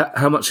 And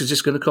how much is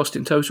this going to cost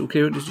in total,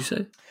 Kieran? Did you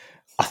say?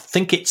 I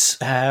think it's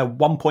 1.6,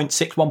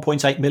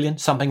 1.8 million,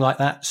 something like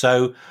that.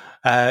 So.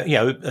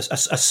 A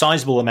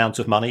sizable amount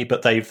of money,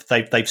 but they've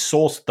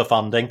sourced the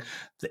funding.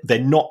 They're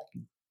not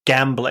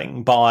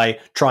gambling by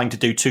trying to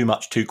do too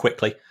much too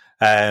quickly.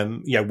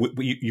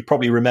 You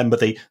probably remember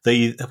was it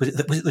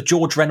the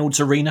George Reynolds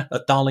Arena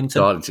at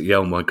Darlington? Yeah,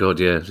 oh my God,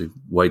 yeah. It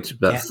weighed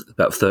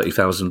about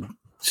 30,000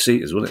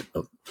 seaters, wasn't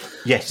it?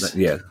 Yes.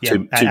 Yeah.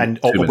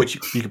 Of which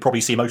you could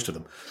probably see most of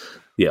them.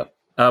 Yeah.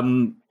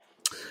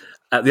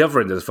 At the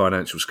other end of the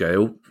financial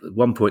scale,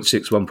 1.6,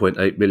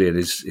 1.8 million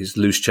is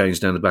loose change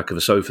down the back of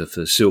a sofa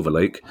for Silver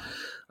Lake.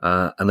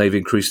 And they've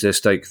increased their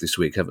stake this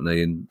week, haven't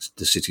they, in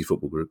the City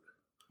Football Group?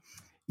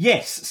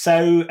 Yes.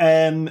 So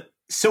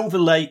Silver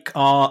Lake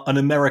are an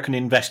American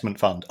investment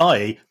fund,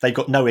 i.e. they've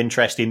got no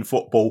interest in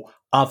football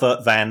other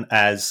than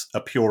as a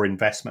pure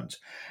investment.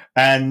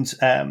 And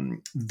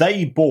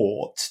they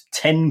bought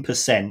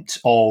 10%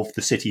 of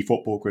the City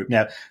Football Group.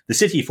 Now, the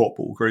City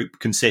Football Group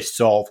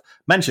consists of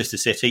Manchester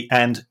City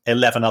and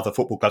 11 other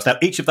football clubs. Now,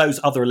 each of those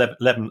other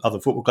 11 other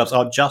football clubs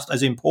are just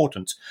as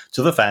important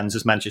to the fans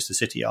as Manchester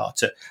City are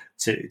to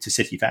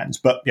City fans.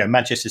 But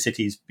Manchester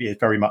City is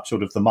very much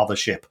sort of the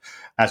mothership,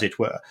 as it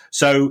were.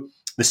 So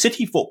the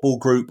City Football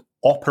Group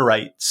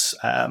operates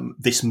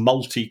this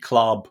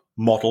multi-club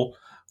model,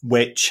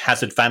 which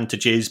has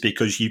advantages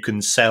because you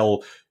can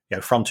sell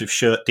front of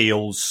shirt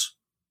deals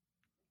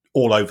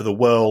all over the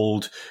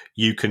world.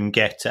 You can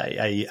get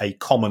a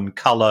common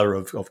colour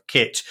of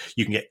kit.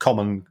 You can get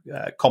common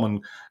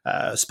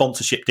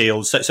sponsorship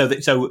deals. So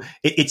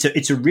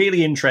it's a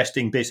really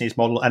interesting business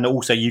model, and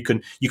also you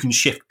can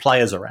shift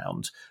players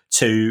around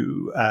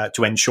to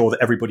ensure that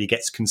everybody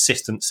gets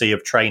consistency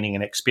of training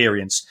and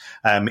experience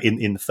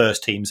in the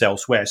first teams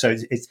elsewhere. So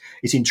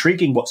it's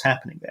intriguing what's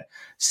happening there.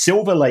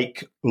 Silver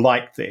Lake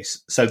like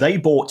this, so they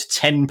bought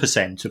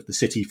 10% of the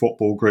City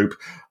Football Group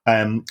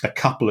a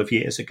couple of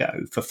years ago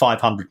for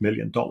 $500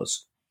 million.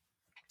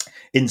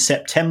 In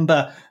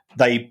September,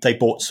 they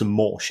bought some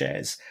more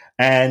shares,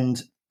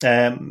 and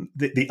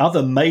the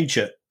other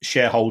major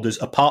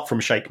shareholders, apart from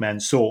Sheikh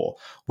Mansour,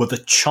 were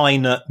the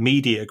China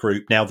Media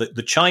Group. Now,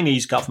 the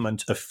Chinese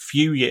government a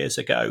few years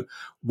ago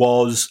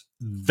was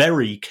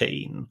very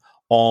keen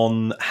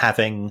on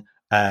having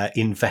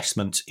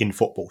investment in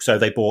football. So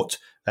they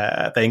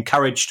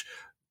encouraged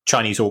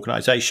Chinese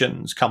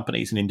organisations,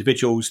 companies and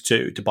individuals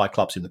to buy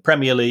clubs in the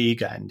Premier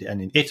League and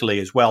in Italy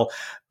as well.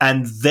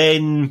 And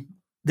then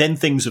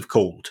things have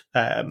cooled.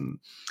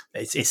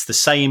 It's the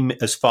same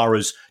as far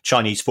as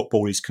Chinese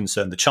football is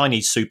concerned. The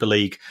Chinese Super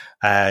League,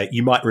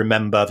 you might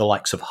remember the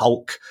likes of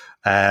Hulk,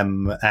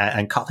 and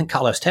I think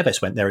Carlos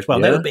Tevez went there as well.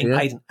 They were being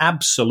paid an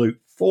absolute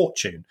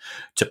fortune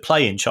to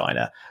play in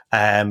China.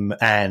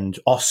 And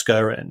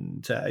Oscar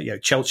and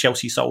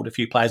Chelsea sold a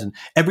few players, and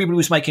everybody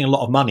was making a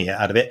lot of money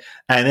out of it.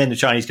 And then the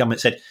Chinese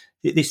government said,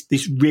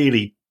 this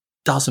really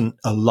doesn't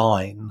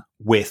align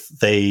with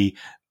the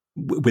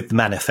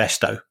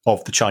manifesto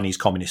of the Chinese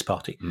Communist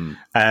Party.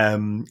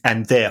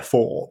 And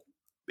therefore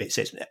it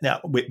says, no,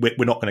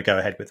 we're not going to go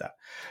ahead with that.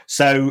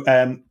 So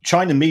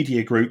China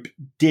Media Group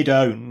did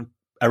own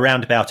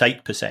around about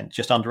 8%,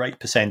 just under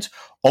 8%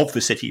 of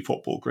the City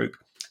Football Group.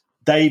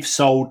 They've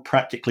sold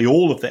practically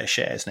all of their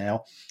shares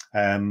now.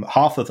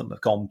 Half of them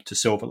have gone to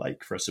Silver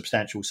Lake for a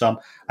substantial sum,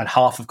 and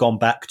half have gone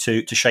back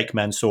to Sheikh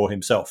Mansour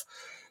himself.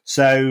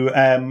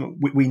 So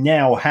we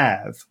now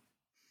have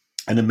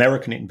an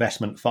American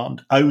investment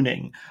fund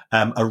owning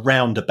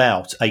around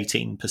about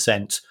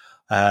 18%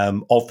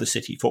 of the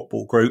City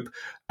Football Group,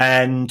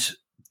 and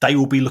they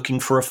will be looking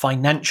for a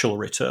financial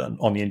return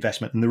on the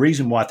investment. And the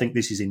reason why I think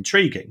this is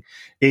intriguing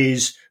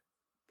is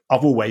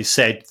I've always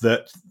said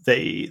that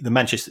the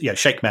Manchester,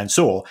 Sheikh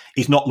Mansour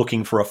is not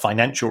looking for a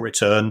financial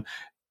return.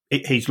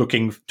 He's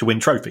looking to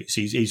win trophies.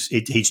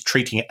 He's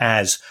treating it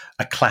as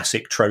a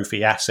classic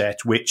trophy asset,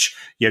 which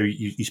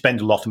you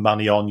spend a lot of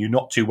money on. You're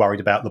not too worried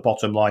about the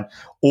bottom line.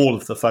 All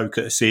of the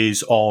focus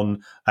is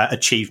on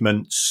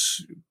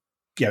achievements,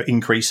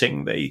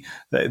 increasing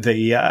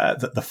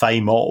the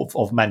fame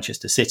of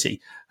Manchester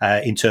City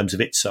in terms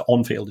of its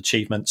on-field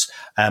achievements,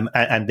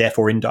 and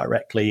therefore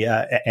indirectly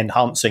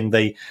enhancing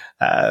the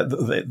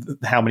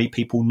how many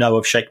people know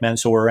of Sheikh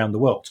Mansour around the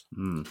world.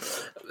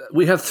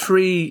 We have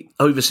 3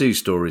 overseas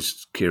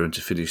stories, Kieran,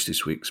 to finish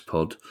this week's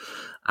pod,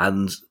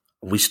 and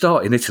we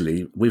start in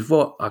Italy with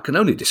what I can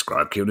only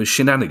describe, Kieran, as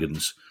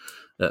shenanigans.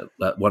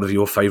 At one of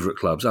your favourite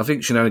clubs. I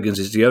think shenanigans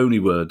is the only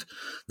word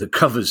that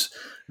covers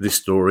this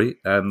story,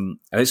 and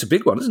it's a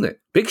big one, isn't it?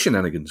 Big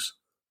shenanigans.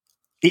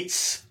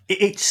 It's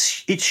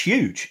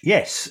huge.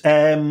 Yes.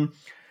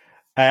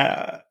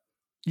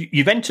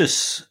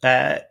 Juventus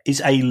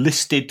is a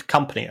listed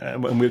company,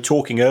 and we were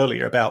talking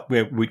earlier about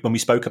when we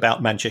spoke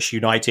about Manchester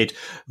United,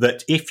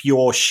 that if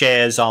your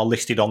shares are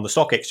listed on the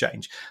stock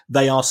exchange,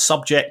 they are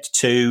subject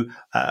to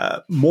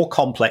more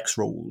complex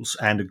rules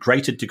and a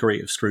greater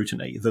degree of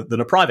scrutiny than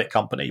a private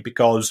company,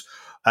 because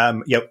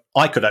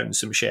I could own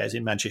some shares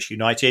in Manchester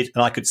United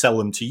and I could sell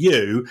them to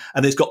you,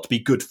 and there's got to be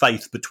good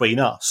faith between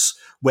us.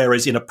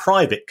 Whereas in a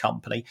private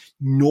company,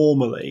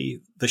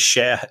 normally the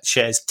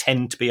shares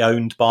tend to be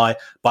owned by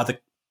the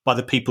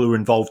people who are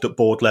involved at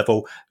board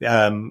level,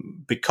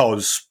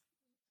 because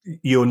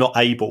you're not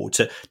able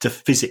to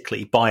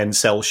physically buy and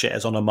sell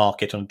shares on a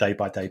market on a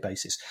day-by-day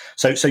basis.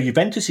 So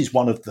Juventus is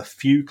one of the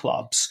few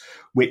clubs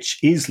which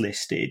is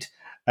listed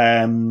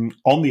on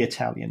the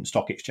Italian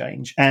stock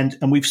exchange. And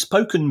we've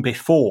spoken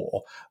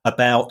before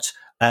about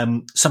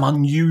some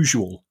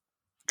unusual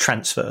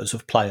transfers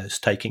of players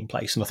taking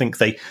place, and I think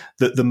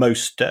the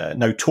most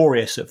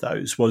notorious of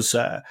those was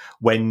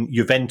when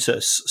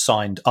Juventus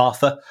signed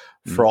Arthur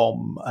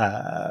from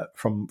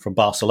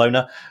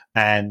Barcelona,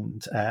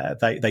 and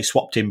they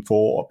swapped him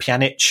for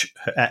Pjanic,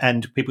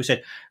 and people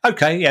said,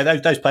 okay, yeah,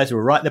 those players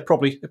were right. They're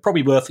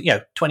probably worth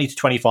 20 to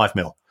 25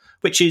 mil,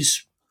 which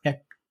is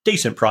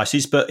decent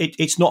prices, but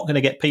it's not going to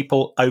get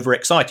people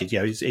overexcited.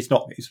 You're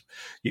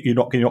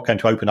not going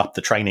to open up the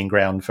training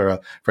ground for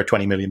a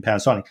 £20 million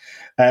signing.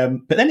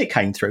 But then it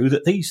came through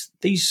that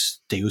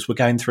these deals were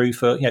going through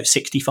for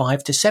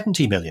 65 to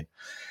 70 million,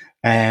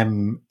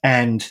 and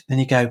then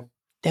you go,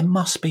 there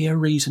must be a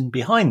reason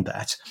behind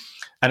that.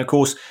 And of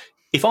course,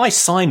 if I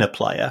sign a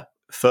player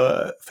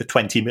for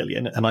 20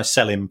 million and I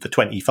sell him for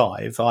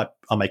 25, I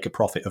make a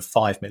profit of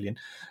 5 million.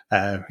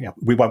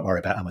 We won't worry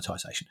about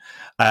amortization.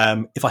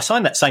 If I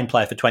sign that same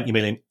player for 20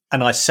 million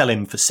and I sell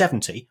him for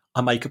 70,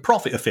 I make a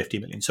profit of 50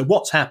 million. So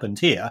what's happened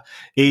here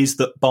is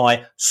that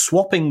by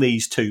swapping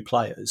these two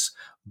players,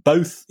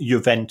 both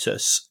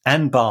Juventus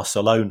and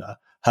Barcelona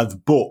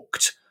have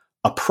booked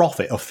a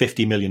profit of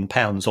 £50 million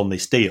on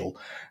this deal.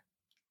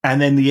 And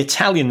then the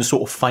Italian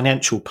sort of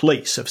financial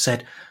police have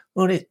said,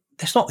 well,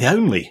 that's not the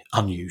only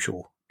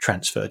unusual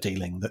transfer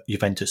dealing that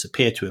Juventus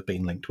appear to have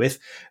been linked with.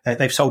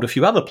 They've sold a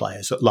few other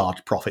players at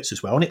large profits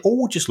as well, and it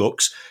all just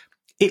looks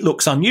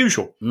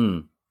unusual.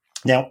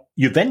 Now,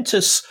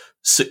 Juventus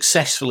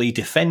successfully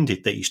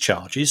defended these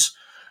charges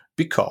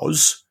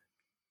because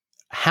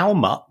how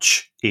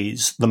much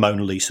is the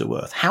Mona Lisa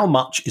worth? How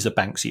much is a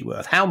Banksy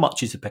worth? How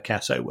much is a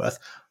Picasso worth?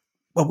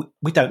 Well,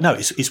 we don't know.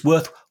 It's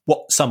worth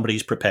what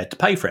somebody's prepared to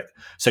pay for it.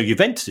 So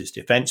Juventus's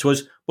defence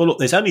was, well, look,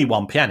 there's only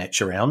one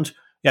Pjanic around.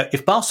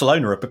 If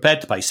Barcelona are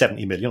prepared to pay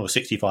 70 million or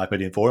 65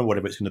 million for him,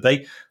 whatever it's going to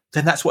be,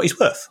 then that's what he's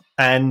worth.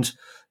 And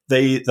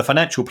the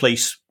financial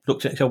police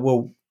looked at it and said,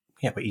 well,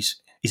 yeah, but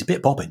he's a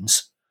bit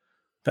bobbins.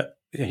 But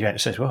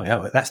Juventus says, well,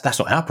 yeah, that's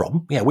not our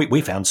problem. Yeah,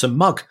 we found some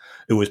mug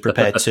who was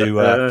prepared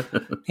to,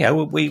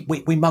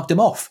 we mugged him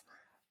off.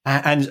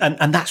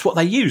 And that's what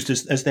they used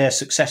as their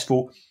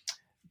successful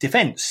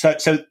defence.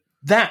 So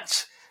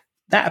that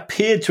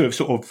appeared to have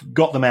sort of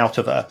got them out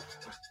of a.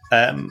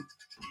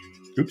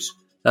 Oops.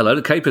 Hello,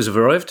 the capers have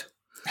arrived.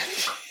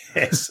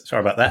 Yes,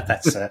 sorry about that.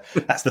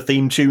 That's the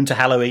theme tune to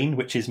Halloween,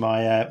 which is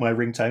my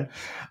ringtone.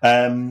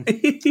 I'm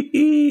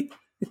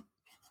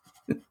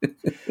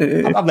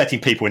letting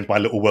people into my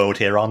little world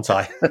here, aren't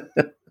I?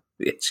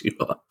 Yes, you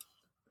are.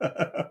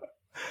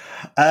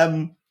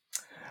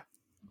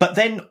 But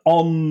then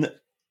on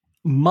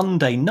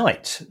Monday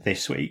night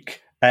this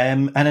week,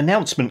 an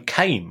announcement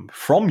came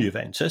from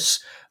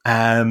Juventus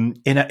in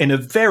a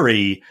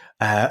very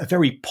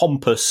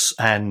pompous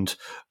and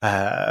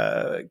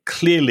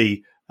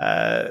clearly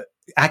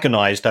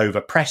agonised over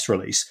press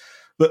release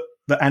that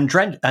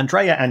Andrea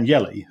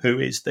Agnelli, who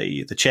is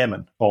the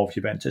chairman of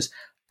Juventus,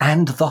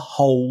 and the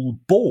whole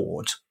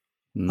board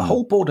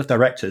of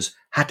directors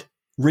had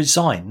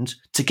resigned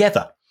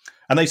together.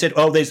 And they said,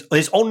 oh,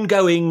 there's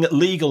ongoing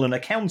legal and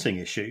accounting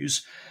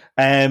issues.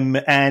 And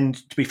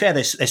to be fair,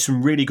 there's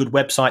some really good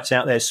websites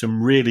out there,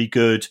 some really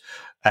good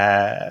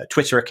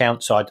Twitter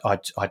accounts.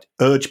 I'd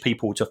urge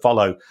people to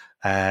follow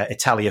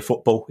Italia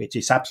Football. It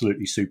is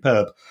absolutely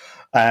superb.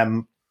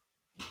 And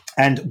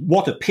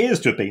what appears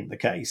to have been the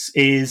case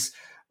is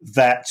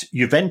that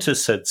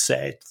Juventus had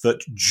said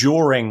that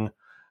during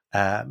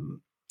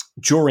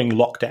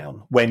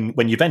lockdown,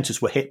 when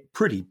Juventus were hit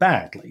pretty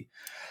badly,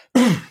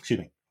 excuse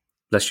me,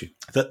 bless you,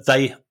 that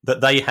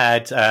they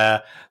had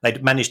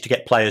they'd managed to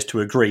get players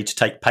to agree to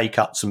take pay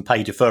cuts and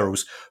pay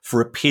deferrals for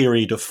a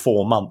period of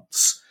 4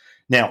 months.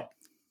 Now,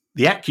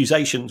 the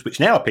accusations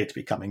which now appear to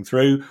be coming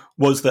through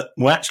was that,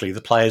 well, actually,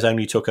 the players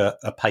only took a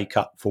pay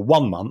cut for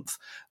 1 month,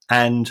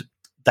 and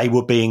they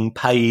were being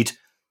paid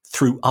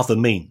through other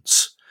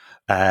means,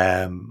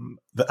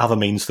 other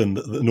means than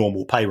the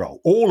normal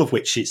payroll. All of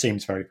which it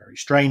seems very, very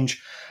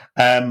strange,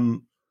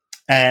 and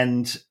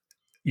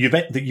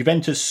the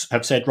Juventus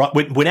have said, right,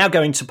 we're now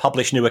going to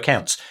publish new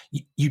accounts.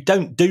 You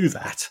don't do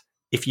that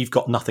if you've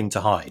got nothing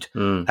to hide.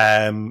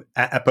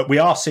 But we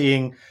are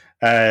seeing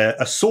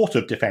a sort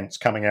of defence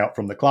coming out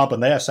from the club,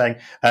 and they are saying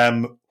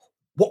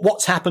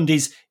what's happened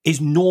is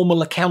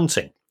normal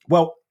accounting.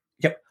 Well,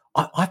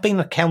 I've been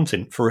an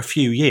accountant for a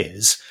few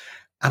years,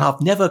 and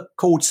I've never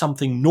called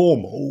something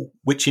normal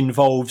which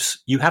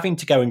involves you having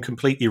to go and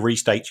completely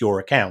restate your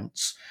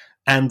accounts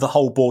and the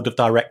whole board of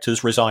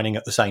directors resigning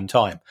at the same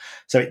time.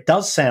 So it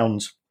does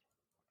sound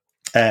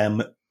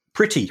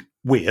pretty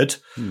weird,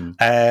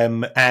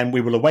 and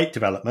we will await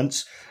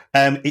developments.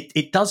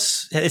 It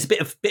does. There's a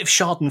bit of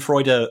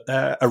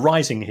Schadenfreude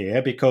arising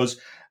here because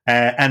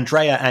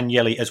Andrea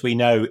Agnelli, as we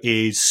know,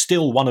 is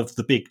still one of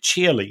the big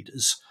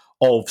cheerleaders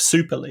of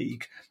Super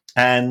League.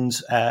 And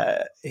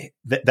I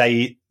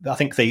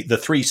think the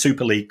three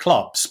Super League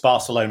clubs,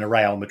 Barcelona,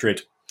 Real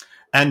Madrid,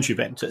 and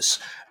Juventus,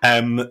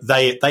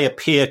 they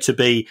appear to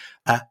be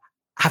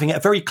having a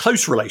very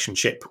close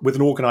relationship with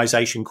an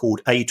organisation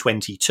called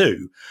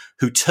A22,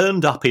 who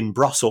turned up in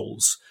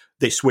Brussels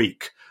this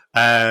week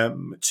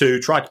to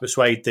try to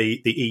persuade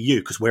the EU,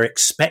 because we're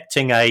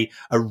expecting a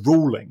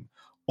ruling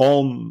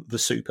on the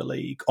Super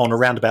League on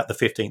around about the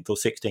 15th or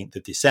 16th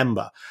of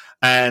December.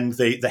 And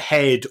the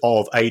head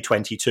of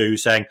A22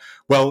 saying,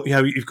 well,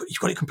 you've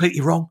got it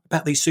completely wrong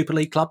about these Super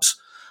League clubs.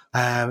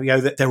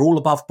 That they're all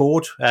above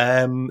board,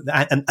 and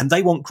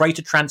they want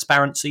greater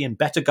transparency and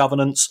better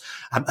governance,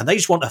 and they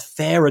just want a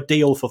fairer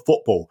deal for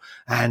football.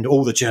 And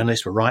all the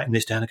journalists were writing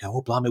this down and go,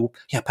 "Oh, blimey! Well,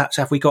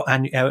 perhaps we've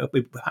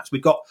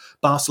got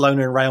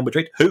Barcelona and Real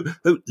Madrid, who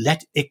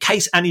in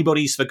case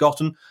anybody's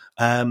forgotten,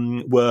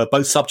 were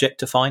both subject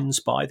to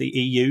fines by the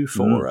EU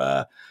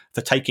for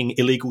taking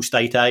illegal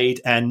state aid,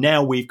 and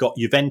now we've got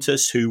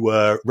Juventus, who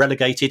were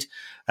relegated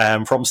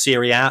from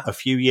Serie A a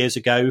few years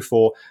ago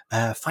for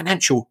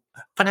financial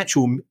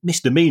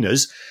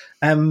misdemeanors,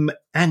 and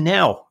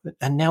now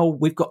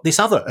we've got this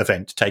other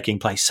event taking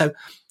place. So,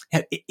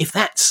 if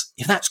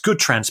that's good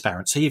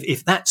transparency,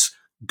 if that's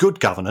good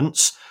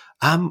governance,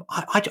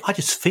 I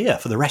just fear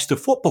for the rest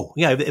of football.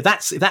 If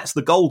that's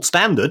the gold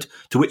standard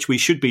to which we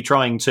should be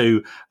trying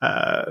to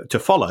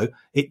follow,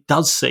 it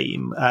does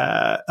seem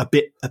a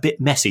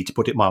bit messy, to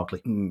put it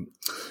mildly.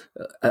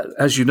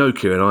 As you know,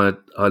 Kieran,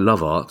 I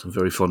love art. I'm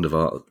very fond of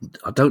art.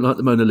 I don't like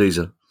the Mona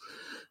Lisa.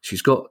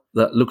 She's got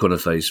that look on her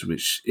face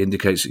which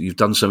indicates that you've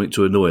done something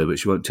to annoy her, but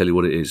she won't tell you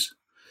what it is.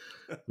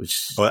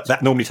 Well,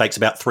 that normally takes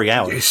about 3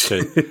 hours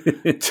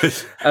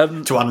to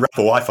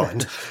unravel, I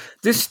find.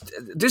 This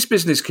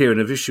business, Kieran,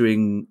 of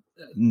issuing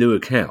new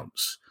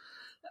accounts,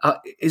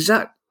 is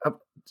that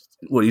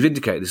well? You've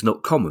indicated it's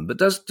not common, but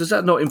does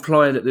that not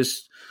imply that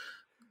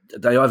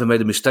they either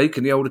made a mistake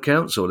in the old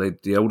accounts or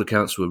the old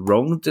accounts were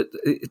wrong?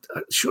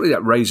 Surely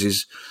that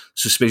raises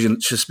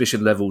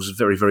suspicion levels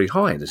very, very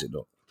high, does it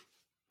not?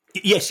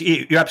 Yes,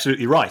 you're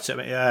absolutely right. I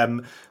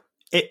mean,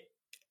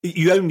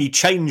 you only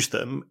change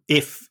them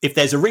if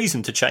there's a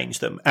reason to change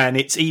them, and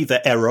it's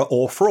either error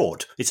or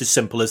fraud. It's as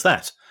simple as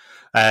that.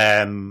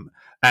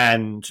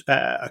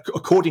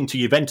 According to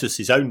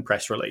Juventus's own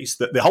press release,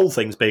 that the whole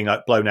thing's being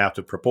blown out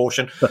of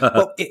proportion.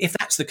 Well, if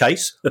that's the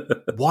case,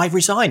 why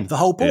resign the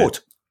whole board?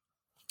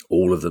 Yeah.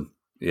 All of them.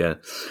 Yeah.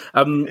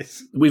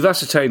 We've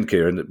ascertained,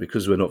 Kieran, that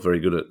because we're not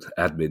very good at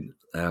admin,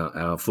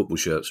 our football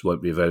shirts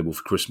won't be available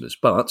for Christmas.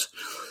 But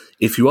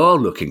if you are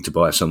looking to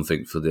buy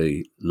something for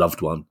the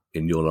loved one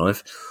in your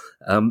life,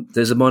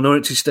 there's a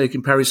minority stake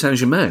in Paris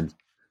Saint-Germain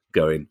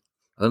going.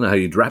 I don't know how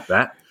you'd wrap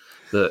that,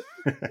 but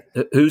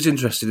who's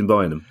interested in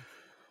buying them?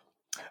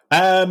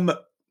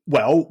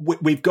 Well,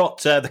 we've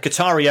got the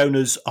Qatari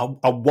owners are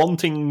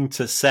wanting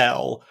to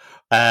sell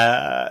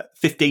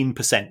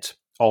 15%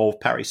 of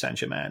Paris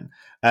Saint-Germain.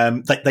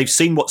 They've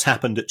seen what's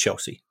happened at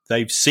Chelsea.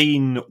 They've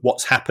seen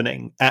what's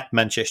happening at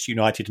Manchester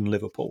United and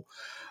Liverpool.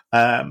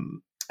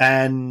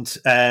 And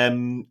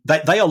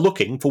they are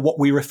looking for what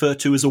we refer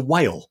to as a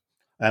whale.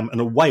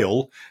 And a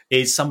whale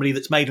is somebody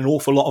that's made an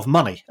awful lot of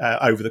money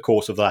over the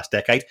course of the last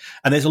decade.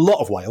 And there's a lot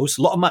of whales.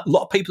 A lot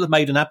of people have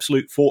made an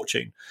absolute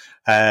fortune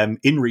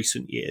in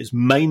recent years,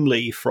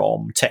 mainly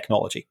from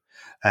technology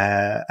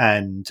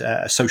and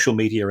social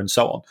media and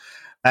so on.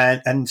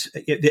 And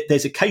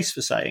there's a case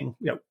for saying,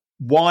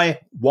 why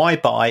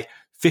buy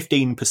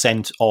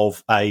 15%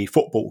 of a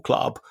football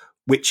club,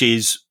 which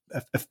is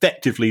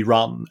effectively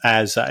run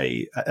as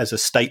a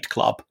state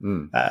club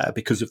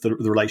because of the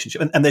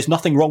relationship, and there's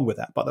nothing wrong with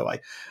that, by the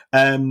way.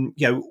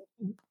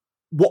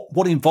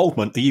 What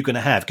involvement are you going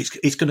to have?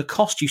 It's going to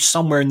cost you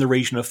somewhere in the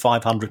region of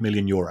 €500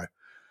 million.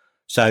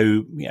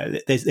 So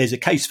there's a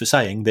case for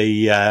saying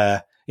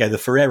the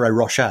Ferrero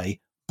Rocher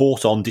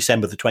bought on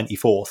December the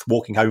 24th,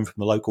 walking home from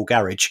the local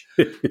garage,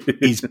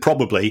 is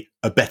probably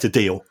a better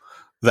deal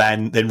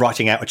than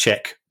writing out a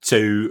check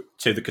to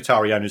the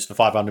Qatari owners for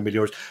 €500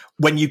 million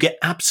when you get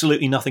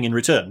absolutely nothing in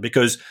return.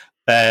 Because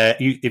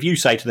if you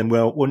say to them,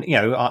 well,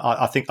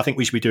 I think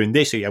we should be doing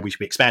this, we should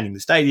be expanding the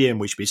stadium,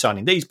 we should be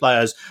signing these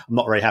players, I'm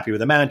not very happy with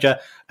the manager,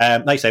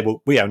 they say,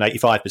 well, we own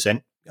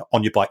 85%,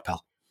 on your bike,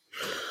 pal.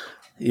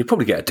 You'd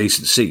probably get a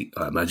decent seat,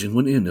 I imagine,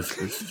 wouldn't you? And the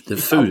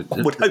food,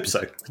 I would hope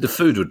so. The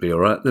food would be all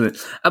right, wouldn't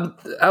it?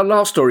 Our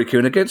last story,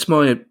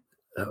 Kieran,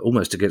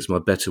 almost against my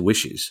better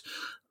wishes,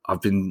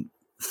 I've been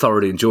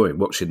thoroughly enjoying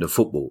watching the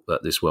football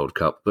at this World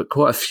Cup, but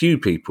quite a few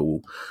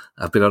people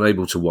have been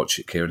unable to watch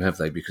it, Kieran, have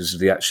they, because of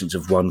the actions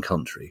of one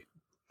country?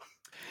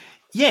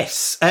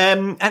 Yes,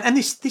 and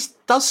this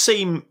does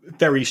seem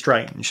very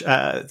strange.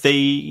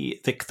 The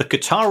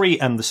Qatari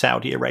and the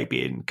Saudi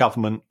Arabian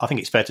government, I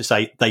think it's fair to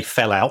say, they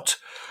fell out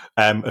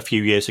a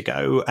few years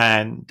ago,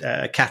 and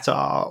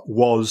Qatar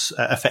was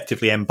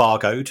effectively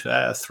embargoed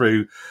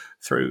through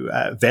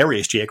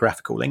various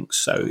geographical links.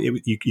 So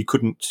you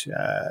couldn't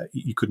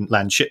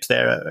land ships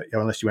there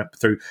unless you went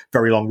through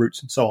very long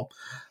routes and so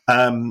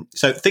on.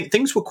 So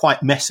things were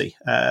quite messy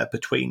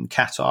between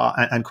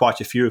Qatar and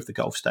quite a few of the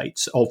Gulf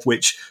states, of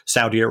which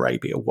Saudi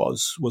Arabia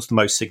was the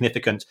most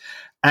significant.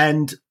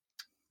 And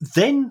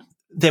then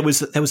there was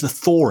the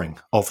thawing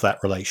of that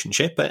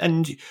relationship,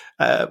 and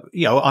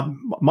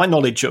my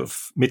knowledge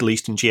of Middle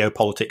Eastern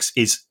geopolitics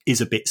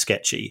is a bit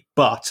sketchy,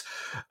 but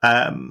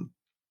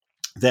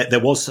there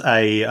was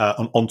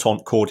an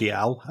entente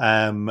cordiale,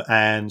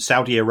 and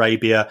Saudi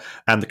Arabia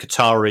and the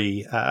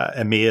Qatari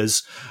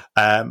emirs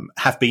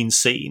have been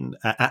seen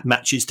at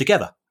matches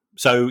together.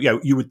 So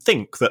you would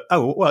think that,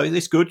 oh well,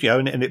 it's good,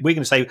 and we're going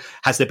to say,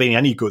 has there been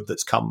any good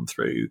that's come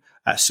through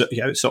sort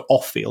of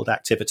off-field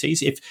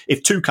activities?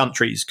 If two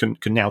countries can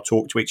now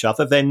talk to each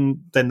other,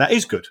 then that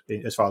is good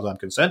as far as I'm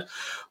concerned.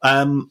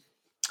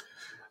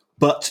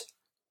 But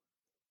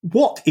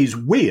what is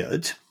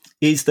weird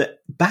is that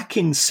back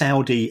in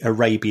Saudi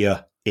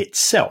Arabia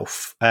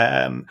itself,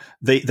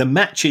 the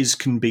matches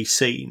can be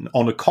seen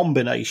on a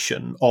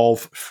combination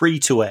of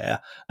free-to-air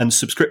and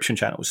subscription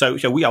channels. So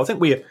I think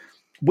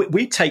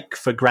we take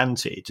for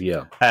granted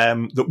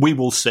that we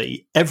will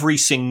see every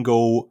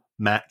single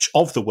match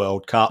of the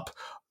World Cup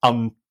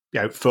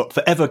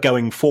forever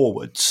going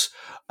forwards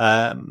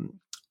on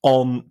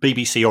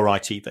BBC or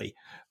ITV.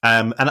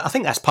 And I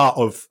think that's part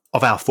of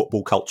our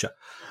football culture.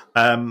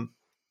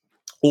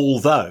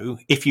 Although,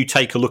 if you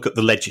take a look at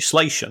the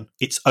legislation,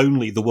 it's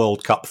only the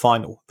World Cup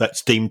final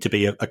that's deemed to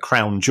be a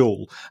crown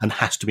jewel and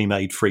has to be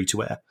made free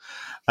to air.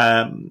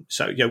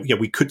 So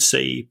we could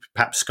see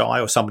perhaps Sky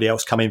or somebody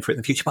else come in for it in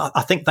the future, but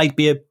I think they'd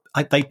be a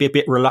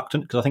bit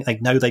reluctant because I think they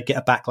know they'd get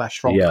a backlash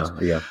from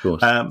it. Yeah, of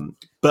course.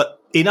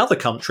 But in other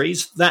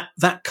countries,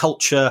 that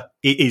culture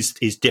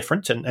is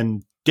different,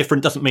 and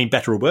different doesn't mean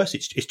better or worse.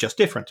 It's just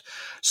different.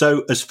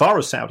 So as far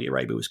as Saudi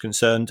Arabia was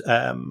concerned,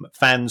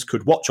 fans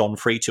could watch on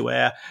free to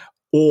air,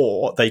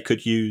 or they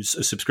could use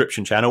a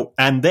subscription channel,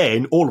 and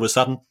then all of a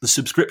sudden the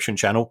subscription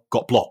channel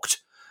got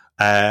blocked.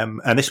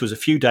 And this was a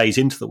few days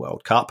into the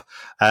World Cup.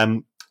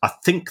 I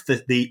think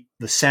that the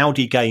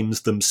Saudi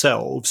games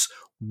themselves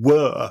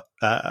were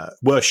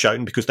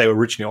shown because they were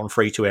originally on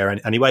free to air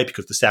anyway,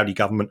 because the Saudi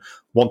government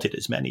wanted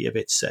as many of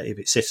its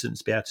citizens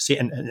to be able to see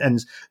it.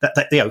 And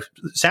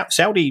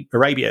Saudi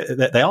Arabia,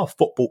 they are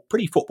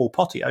pretty football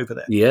potty over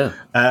there. Yeah.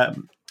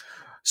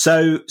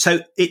 So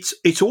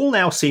it all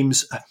now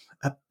seems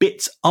a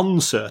bit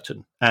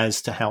uncertain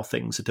as to how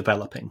things are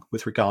developing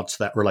with regards to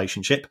that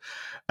relationship.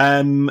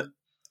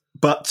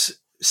 But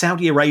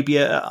Saudi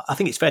Arabia, I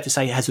think it's fair to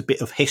say, has a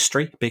bit of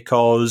history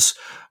because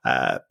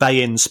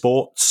beIN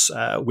Sports,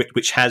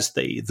 which has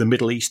the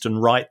Middle Eastern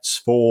rights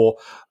for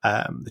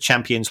the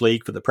Champions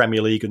League, for the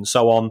Premier League and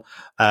so on,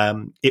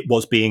 it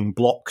was being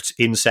blocked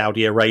in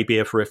Saudi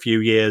Arabia for a few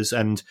years,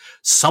 and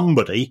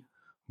somebody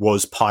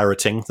was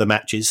pirating the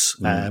matches,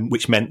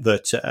 which meant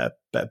that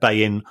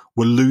beIN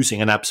were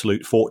losing an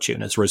absolute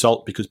fortune as a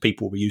result, because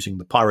people were using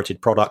the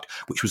pirated product,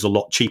 which was a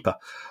lot cheaper.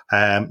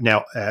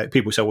 Now,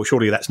 people say, well,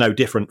 surely that's no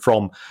different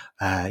from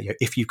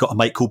if you've got a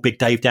mate called Big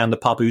Dave down the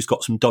pub who's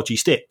got some dodgy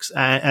sticks.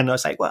 And I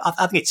say, well,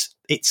 I think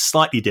it's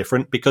slightly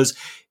different because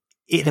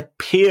it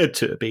appeared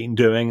to have been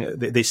doing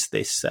this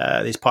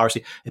piracy.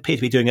 It appeared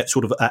to be doing it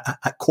sort of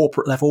at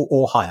corporate level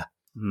or higher.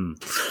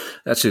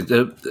 That's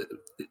it.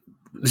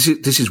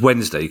 This is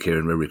Wednesday,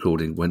 Kieran. We're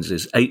recording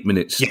Wednesdays, 8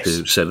 minutes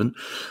to 7.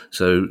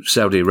 So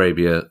Saudi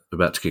Arabia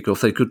about to kick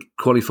off. They could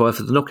qualify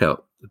for the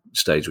knockout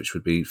stage, which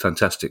would be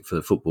fantastic for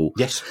the football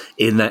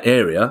in that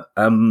area.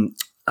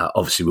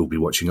 Obviously, we'll be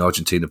watching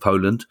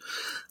Argentina-Poland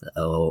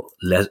or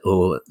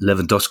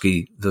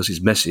Lewandowski versus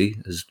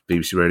Messi, as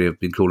BBC Radio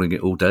have been calling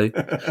it all day.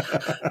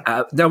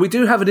 Now, we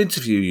do have an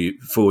interview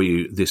for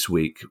you this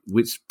week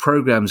with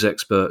programmes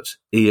expert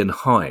Ian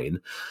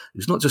Hine,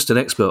 who's not just an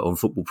expert on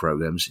football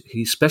programmes,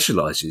 he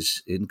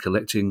specialises in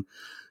collecting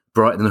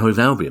Brighton and Hove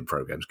Albion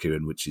programmes,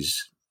 Kieran, which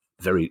is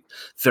very,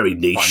 very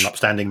niche. Quite an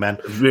upstanding man.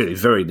 Really,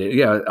 very niche.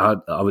 Yeah,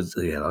 I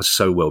was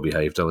so well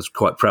behaved. I was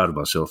quite proud of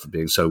myself for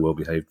being so well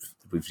behaved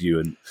with you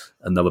and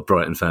another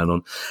Brighton fan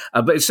on.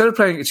 But instead of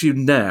playing it to you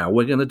now,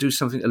 we're going to do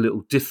something a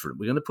little different.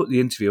 We're going to put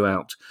the interview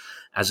out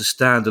as a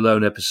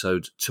standalone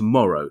episode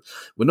tomorrow.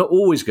 We're not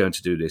always going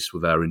to do this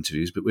with our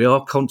interviews, but we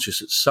are conscious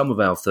that some of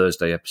our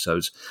Thursday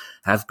episodes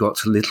have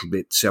got a little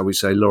bit, shall we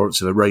say,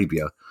 Lawrence of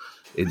Arabia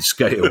in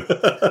scale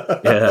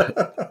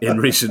in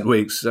recent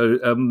weeks. So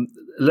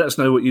let us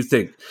know what you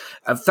think.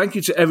 Thank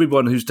you to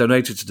everyone who's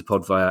donated to the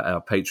pod via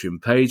our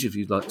Patreon page. If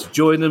you'd like to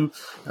join them,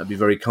 that'd be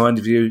very kind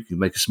of you. You can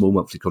make a small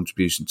monthly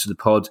contribution to the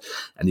pod,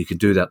 and you can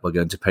do that by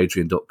going to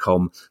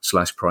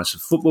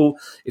patreon.com/priceoffootball.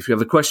 If you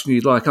have a question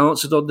you'd like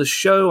answered on the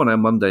show on our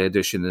Monday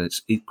edition, and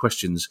it's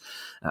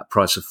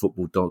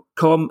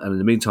questions@priceoffootball.com. And in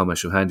the meantime, I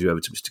shall hand you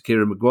over to Mr.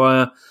 Kieran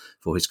Maguire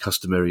for his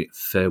customary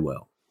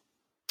farewell.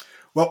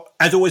 Well,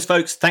 as always,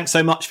 folks, thanks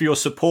so much for your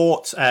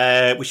support,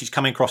 which is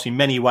coming across in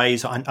many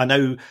ways. I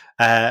know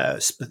I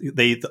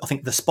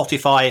think the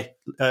Spotify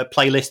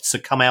playlists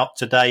have come out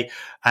today,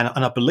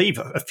 and I believe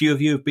a few of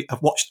you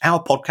have watched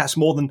our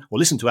podcast or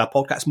listened to our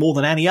podcast more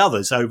than any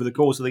others over the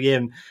course of the year.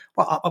 And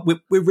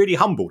we're really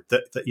humbled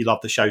that you love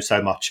the show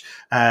so much.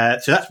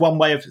 So that's one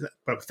way of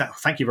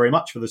thank you very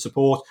much for the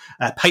support.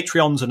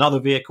 Patreon's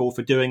another vehicle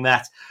for doing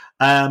that.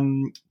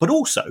 But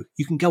also,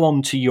 you can go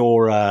onto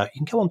your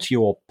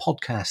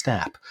podcast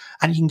app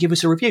and you can give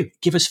us a review.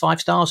 Give us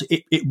 5 stars.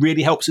 It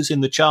really helps us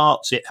in the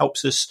charts. It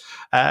helps us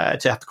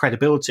to have the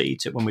credibility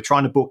to when we're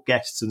trying to book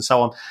guests and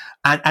so on.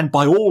 And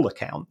by all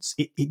accounts,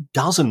 it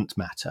doesn't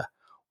matter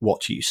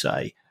what you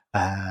say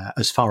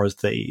as far as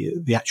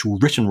the actual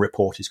written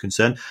report is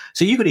concerned.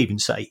 So you could even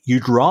say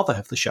you'd rather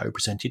have the show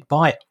presented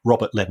by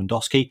Robert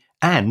Lewandowski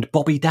and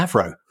Bobby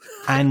Davro,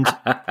 and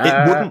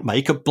it wouldn't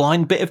make a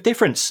blind bit of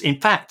difference. In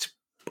fact,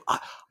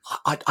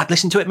 I'd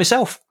listen to it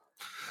myself.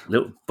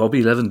 Little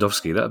Bobby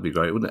Lewandowski, that'd be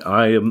great, wouldn't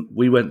it?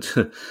 We went,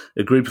 a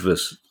group of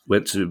us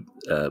went to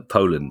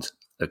Poland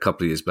a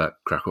couple of years back,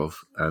 Krakow,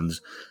 and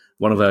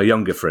one of our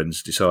younger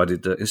friends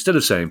decided that instead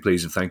of saying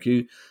please and thank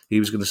you, he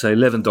was going to say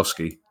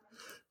Lewandowski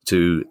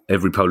to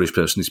every Polish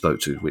person he spoke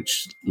to,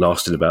 which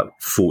lasted about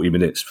 40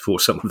 minutes before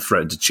someone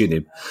threatened to chin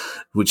him,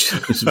 which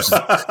was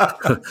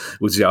I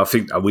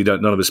think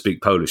none of us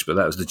speak Polish, but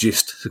that was the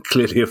gist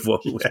clearly of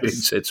what was being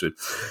said to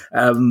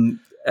him.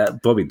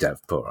 Bobby Dav,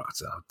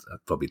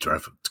 Bobby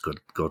Dav,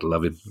 God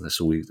love him. That's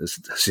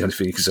the only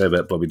thing you can say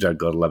about Bobby Dav.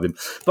 God love him.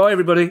 Bye,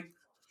 everybody.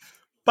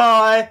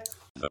 Bye.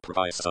 The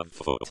price of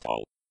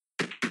football.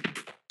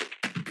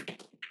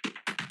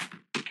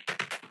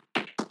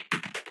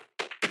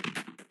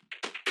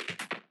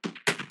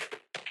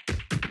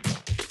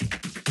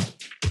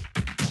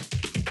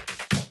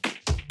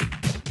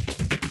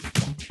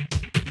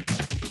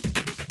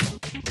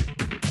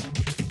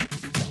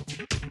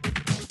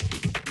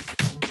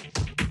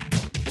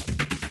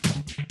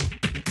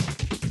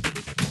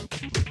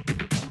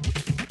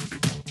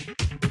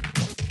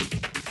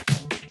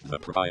 The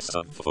price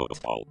of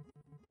football.